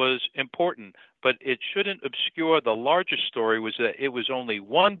was important, but it shouldn't obscure the larger story, was that it was only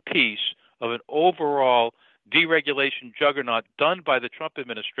one piece of an overall deregulation juggernaut done by the Trump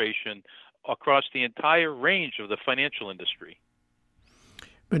administration across the entire range of the financial industry.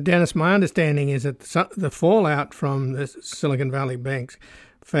 But Dennis, my understanding is that the fallout from the Silicon Valley Bank's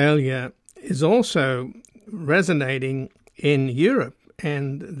failure is also resonating in Europe,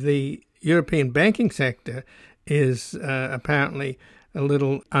 and the European banking sector is apparently a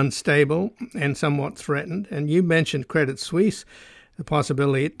little unstable and somewhat threatened. And you mentioned Credit Suisse, the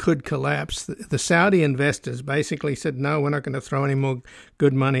possibility it could collapse. The Saudi investors basically said, no, we're not going to throw any more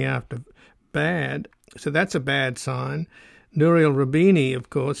good money after bad. So that's a bad sign. Nouriel Roubini, of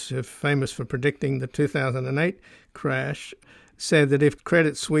course, famous for predicting the 2008 crash, said that if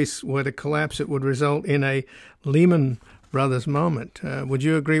Credit Suisse were to collapse, it would result in a Lehman Brothers moment. Would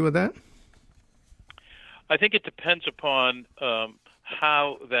you agree with that? I think it depends upon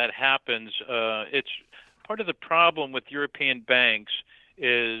how that happens. It's part of the problem with European banks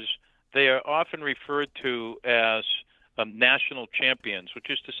is they are often referred to as national champions, which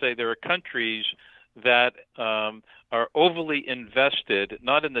is to say there are countries that are overly invested,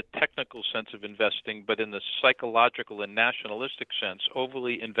 not in the technical sense of investing, but in the psychological and nationalistic sense,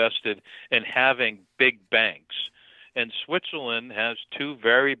 overly invested in having big banks. And Switzerland has two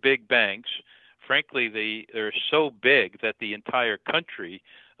very big banks. Frankly, they're so big that the entire country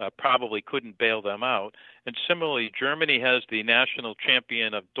probably couldn't bail them out. And similarly, Germany has the national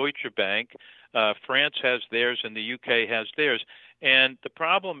champion of Deutsche Bank. France has theirs, and the UK has theirs. And the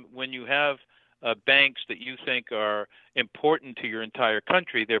problem when you have banks that you think are important to your entire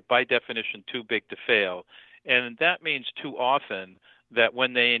country, they're by definition too big to fail. And that means too often that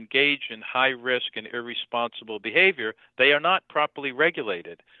when they engage in high risk and irresponsible behavior, they are not properly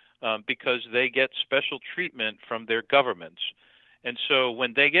regulated because they get special treatment from their governments. And so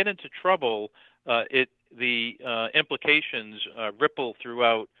when they get into trouble, the implications ripple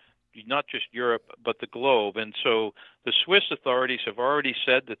throughout not just Europe, but the globe. And so the Swiss authorities have already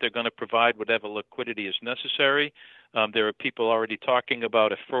said that they're going to provide whatever liquidity is necessary. There are people already talking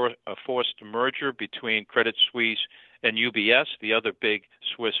about a forced merger between Credit Suisse and UBS, the other big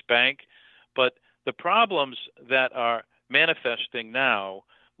Swiss bank. But the problems that are manifesting now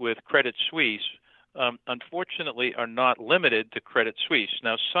with Credit Suisse, unfortunately, are not limited to Credit Suisse.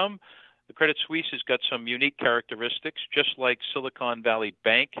 Now, the Credit Suisse has got some unique characteristics, just like Silicon Valley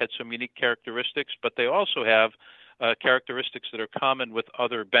Bank had some unique characteristics, but they also have characteristics that are common with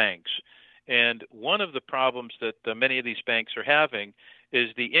other banks. And one of the problems that many of these banks are having is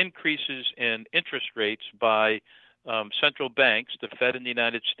the increases in interest rates by central banks, the Fed in the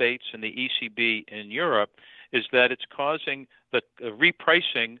United States and the ECB in Europe, is that it's causing the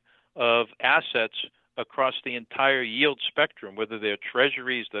repricing of assets across the entire yield spectrum, whether they're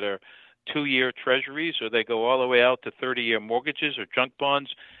treasuries that are 2-year treasuries or they go all the way out to 30-year mortgages or junk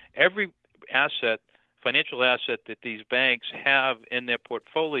bonds. Every asset, financial asset that these banks have in their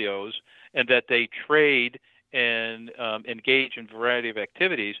portfolios and that they trade and engage in a variety of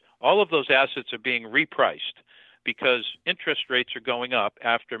activities, all of those assets are being repriced because interest rates are going up.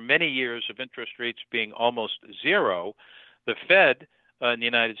 After many years of interest rates being almost zero, the Fed in the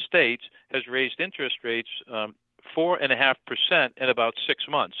United States has raised interest rates 4.5% in about 6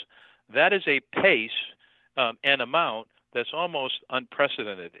 months. That is a pace and amount that's almost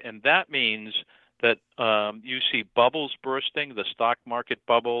unprecedented. And that means that you see bubbles bursting, the stock market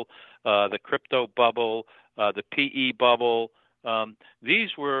bubble, the crypto bubble, the PE bubble.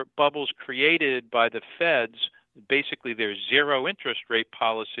 These were bubbles created by the Fed's, basically their zero interest rate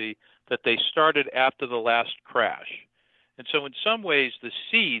policy that they started after the last crash. And so in some ways, the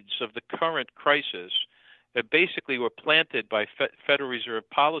seeds of the current crisis basically were planted by Federal Reserve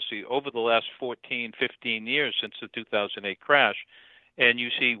policy over the last 14, 15 years since the 2008 crash. And you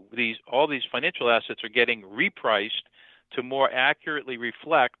see all these financial assets are getting repriced to more accurately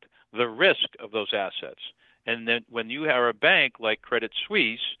reflect the risk of those assets. And then when you are a bank like Credit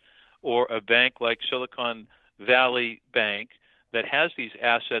Suisse or a bank like Silicon Valley Bank that has these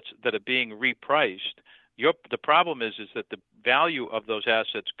assets that are being repriced, the problem is that the value of those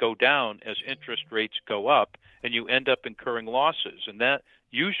assets go down as interest rates go up, and you end up incurring losses. And that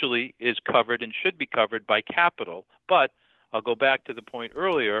usually is covered and should be covered by capital. But I'll go back to the point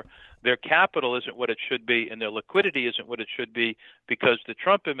earlier, their capital isn't what it should be, and their liquidity isn't what it should be because the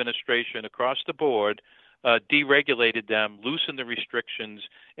Trump administration across the board deregulated them, loosened the restrictions,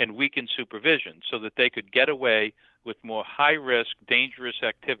 and weakened supervision so that they could get away with more high-risk, dangerous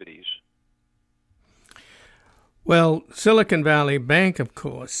activities. Well, Silicon Valley Bank, of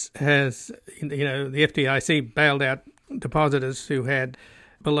course, has, the FDIC bailed out depositors who had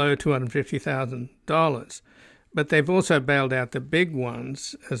below $250,000. But they've also bailed out the big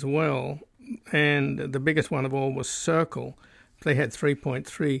ones as well. And the biggest one of all was Circle. They had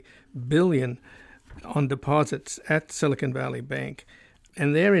 $3.3 billion on deposits at Silicon Valley Bank.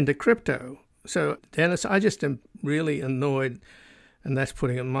 And they're into crypto. So, Dennis, I just am really annoyed, and that's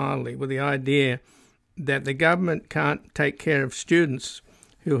putting it mildly, with the idea that the government can't take care of students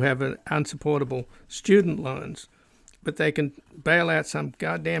who have unsupportable student loans, but they can bail out some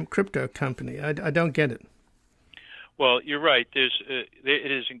goddamn crypto company. I don't get it. Well, you're right. It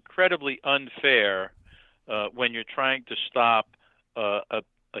is incredibly unfair when you're trying to stop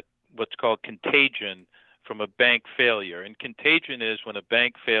what's called contagion from a bank failure. And contagion is when a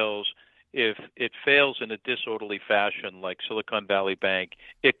bank fails. If it fails in a disorderly fashion, like Silicon Valley Bank,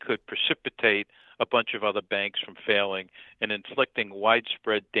 it could precipitate a bunch of other banks from failing and inflicting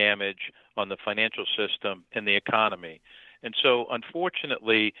widespread damage on the financial system and the economy. And so,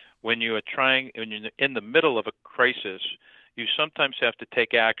 unfortunately, when you're in the middle of a crisis, you sometimes have to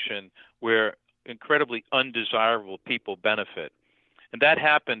take action where incredibly undesirable people benefit. And that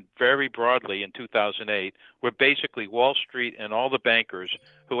happened very broadly in 2008, where basically Wall Street and all the bankers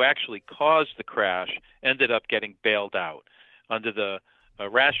who actually caused the crash ended up getting bailed out under the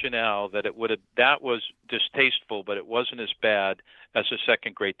rationale that that was distasteful, but it wasn't as bad as the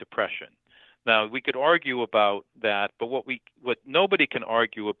Second Great Depression. Now, we could argue about that, but what nobody can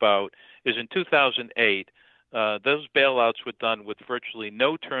argue about is in 2008, those bailouts were done with virtually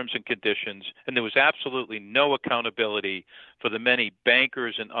no terms and conditions, and there was absolutely no accountability for the many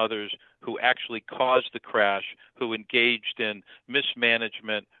bankers and others who actually caused the crash, who engaged in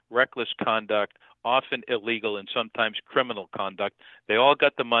mismanagement, reckless conduct, often illegal and sometimes criminal conduct. They all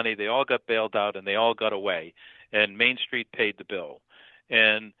got the money, they all got bailed out, and they all got away, and Main Street paid the bill.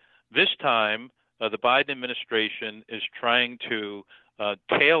 And this time, the Biden administration is trying to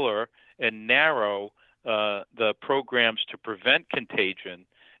tailor and narrow the programs to prevent contagion,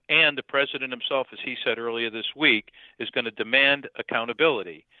 and the president himself, as he said earlier this week, is going to demand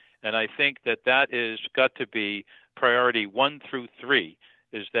accountability. And I think that is got to be priority 1 through 3,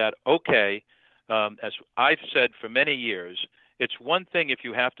 is that, okay, as I've said for many years, it's one thing if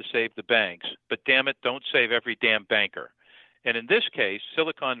you have to save the banks, but damn it, don't save every damn banker. And in this case,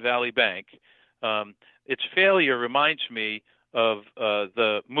 Silicon Valley Bank, its failure reminds me of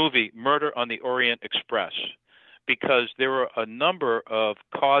the movie Murder on the Orient Express, because there were a number of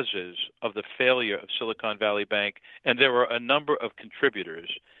causes of the failure of Silicon Valley Bank, and there were a number of contributors.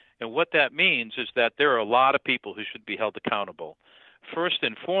 And what that means is that there are a lot of people who should be held accountable. First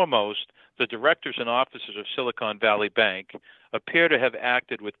and foremost, the directors and officers of Silicon Valley Bank appear to have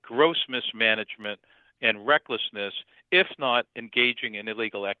acted with gross mismanagement and recklessness, if not engaging in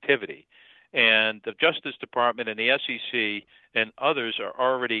illegal activity. And the Justice Department and the SEC and others are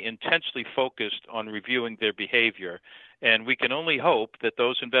already intensely focused on reviewing their behavior. And we can only hope that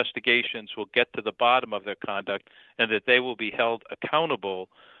those investigations will get to the bottom of their conduct and that they will be held accountable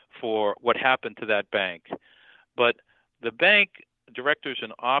for what happened to that bank. But the bank directors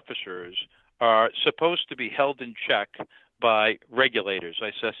and officers are supposed to be held in check by regulators.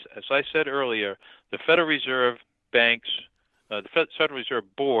 As I said earlier, the Federal Reserve banks, the Federal Reserve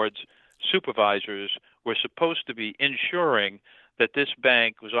board's supervisors were supposed to be ensuring that this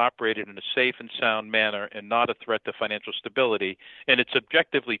bank was operated in a safe and sound manner and not a threat to financial stability. And it's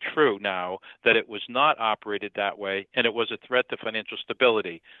objectively true now that it was not operated that way, and it was a threat to financial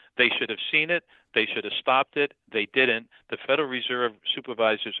stability. They should have seen it. They should have stopped it. They didn't. The Federal Reserve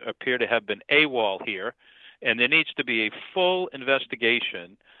supervisors appear to have been AWOL here, and there needs to be a full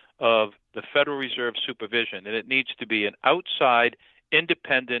investigation of the Federal Reserve supervision, and it needs to be an outside,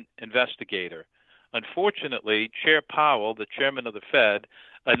 independent investigator. Unfortunately, Chair Powell, the chairman of the Fed,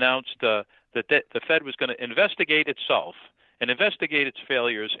 announced that the Fed was going to investigate itself and investigate its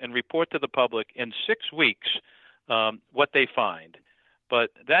failures and report to the public in 6 weeks what they find. But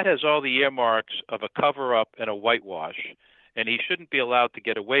that has all the earmarks of a cover-up and a whitewash, and he shouldn't be allowed to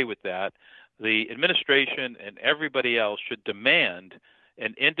get away with that. The administration and everybody else should demand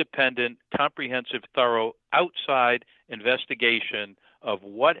an independent, comprehensive, thorough, outside investigation of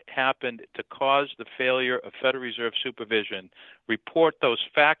what happened to cause the failure of Federal Reserve supervision, report those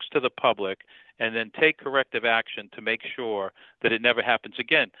facts to the public, and then take corrective action to make sure that it never happens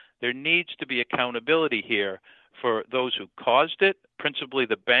again. There needs to be accountability here for those who caused it, principally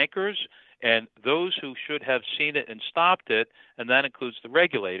the bankers, and those who should have seen it and stopped it, and that includes the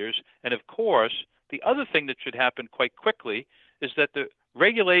regulators. And of course, the other thing that should happen quite quickly is that the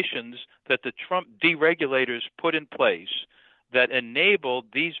regulations that the Trump deregulators put in place that enabled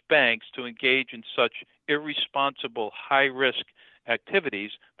these banks to engage in such irresponsible, high-risk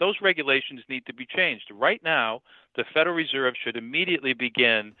activities, those regulations need to be changed. Right now, the Federal Reserve should immediately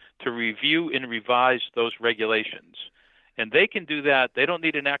begin to review and revise those regulations. And they can do that. They don't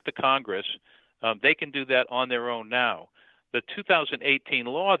need an act of Congress. They can do that on their own now. The 2018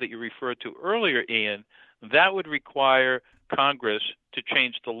 law that you referred to earlier, Ian, that would require Congress to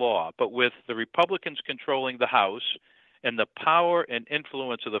change the law. But with the Republicans controlling the House and the power and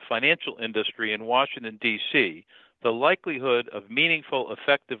influence of the financial industry in Washington, D.C., the likelihood of meaningful,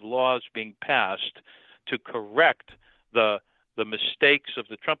 effective laws being passed to correct the mistakes of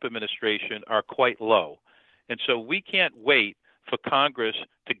the Trump administration are quite low. And so we can't wait for Congress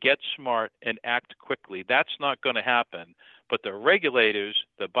to get smart and act quickly. That's not going to happen. But the regulators,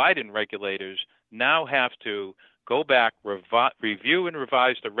 the Biden regulators, now have to go back, review and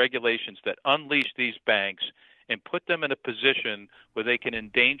revise the regulations that unleash these banks and put them in a position where they can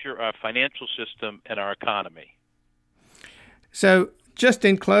endanger our financial system and our economy. So just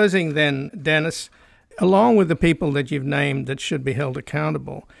in closing then, Dennis, along with the people that you've named that should be held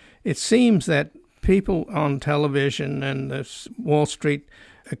accountable, it seems that people on television and the Wall Street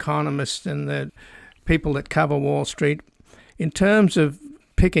economists and the people that cover Wall Street, in terms of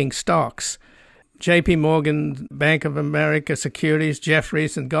picking stocks, J.P. Morgan, Bank of America, Securities,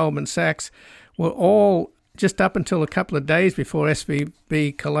 Jefferies, and Goldman Sachs were all, just up until a couple of days before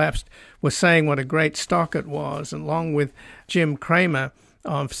SVB collapsed, were saying what a great stock it was. And along with Jim Cramer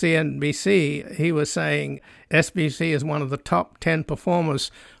of CNBC, he was saying SVB is one of the top 10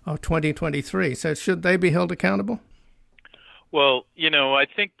 performers of 2023. So should they be held accountable? Well, I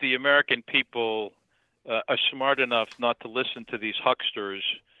think the American people are smart enough not to listen to these hucksters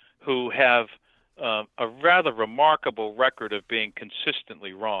who have a rather remarkable record of being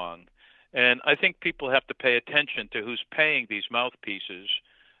consistently wrong. And I think people have to pay attention to who's paying these mouthpieces.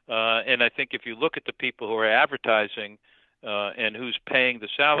 And I think if you look at the people who are advertising and who's paying the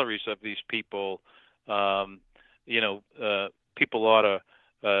salaries of these people, people ought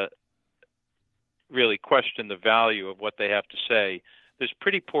to really question the value of what they have to say. There's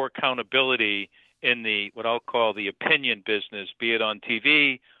pretty poor accountability in the what I'll call the opinion business, be it on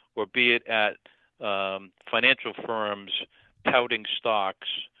TV or be it at financial firms touting stocks.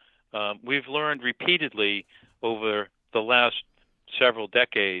 We've learned repeatedly over the last several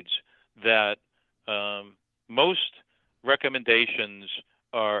decades that most recommendations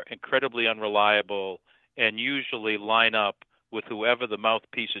are incredibly unreliable and usually line up with whoever the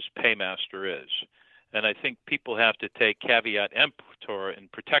mouthpiece's paymaster is. And I think people have to take caveat emptor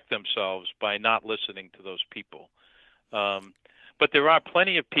and protect themselves by not listening to those people. But there are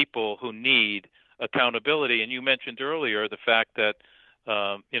plenty of people who need accountability. And you mentioned earlier the fact that,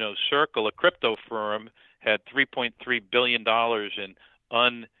 Circle, a crypto firm, had $3.3 billion in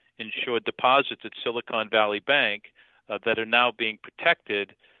uninsured deposits at Silicon Valley Bank that are now being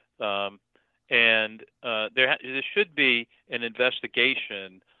protected. And there should be an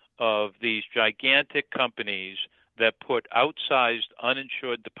investigation of these gigantic companies that put outsized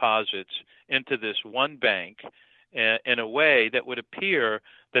uninsured deposits into this one bank in a way that would appear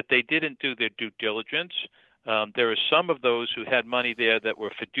that they didn't do their due diligence. There are some of those who had money there that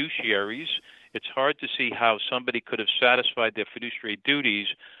were fiduciaries. It's hard to see how somebody could have satisfied their fiduciary duties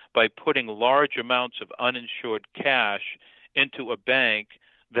by putting large amounts of uninsured cash into a bank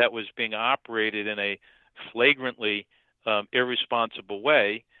that was being operated in a flagrantly irresponsible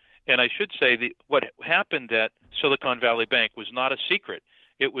way. And I should say that what happened at Silicon Valley Bank was not a secret.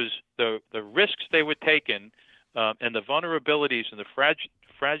 It was the risks they were taking and the vulnerabilities and the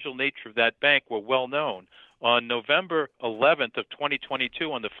fragile nature of that bank were well known. On November 11th of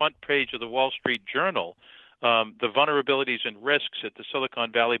 2022, on the front page of the Wall Street Journal, the vulnerabilities and risks at the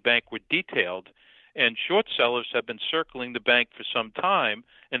Silicon Valley Bank were detailed, and short sellers have been circling the bank for some time,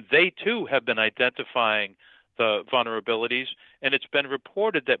 and they too have been identifying the vulnerabilities. And it's been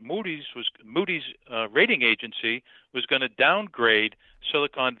reported that Moody's rating agency was going to downgrade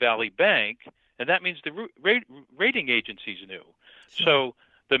Silicon Valley Bank, and that means the rating agencies knew. So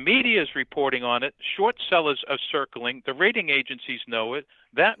the media is reporting on it. Short sellers are circling. The rating agencies know it.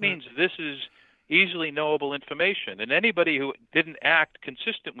 That means this is easily knowable information. And anybody who didn't act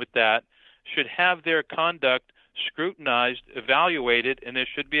consistent with that should have their conduct scrutinized, evaluated, and there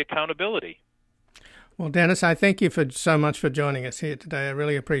should be accountability. Well, Dennis, I thank you so much for joining us here today. I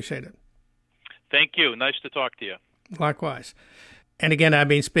really appreciate it. Thank you. Nice to talk to you. Likewise. And again, I've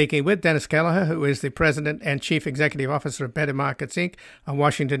been speaking with Dennis Kelleher, who is the President and Chief Executive Officer of Better Markets, Inc., a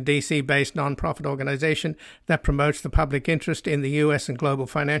Washington, D.C.-based nonprofit organization that promotes the public interest in the U.S. and global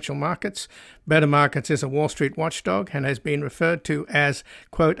financial markets. Better Markets is a Wall Street watchdog and has been referred to as,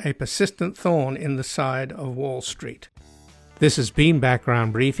 quote, a persistent thorn in the side of Wall Street. This has been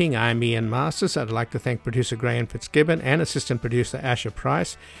Background Briefing. I'm Ian Masters. I'd like to thank producer Graham Fitzgibbon and assistant producer Asher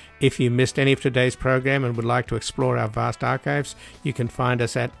Price. If you missed any of today's program and would like to explore our vast archives, you can find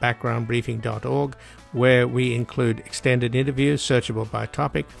us at backgroundbriefing.org, where we include extended interviews searchable by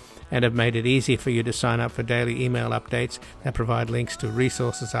topic and have made it easy for you to sign up for daily email updates that provide links to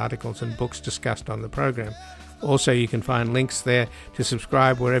resources, articles, and books discussed on the program. Also, you can find links there to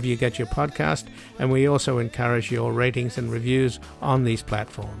subscribe wherever you get your podcast, and we also encourage your ratings and reviews on these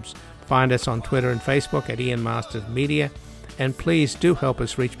platforms. Find us on Twitter and Facebook at Ian Masters Media, and please do help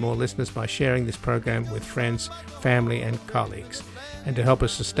us reach more listeners by sharing this program with friends, family, and colleagues. And to help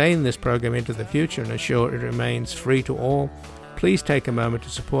us sustain this program into the future and ensure it remains free to all, please take a moment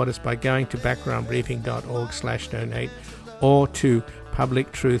to support us by going to backgroundbriefing.org/donate or to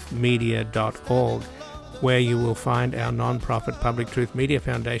publictruthmedia.org, where you will find our non-profit Public Truth Media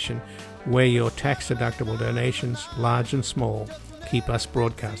Foundation, where your tax-deductible donations, large and small, keep us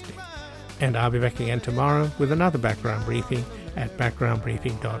broadcasting. And I'll be back again tomorrow with another Background Briefing at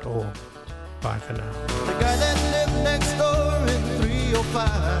backgroundbriefing.org. Bye for now. The guy that lived next door in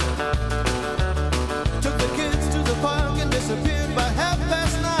 305 took the kids to the park and disappeared by half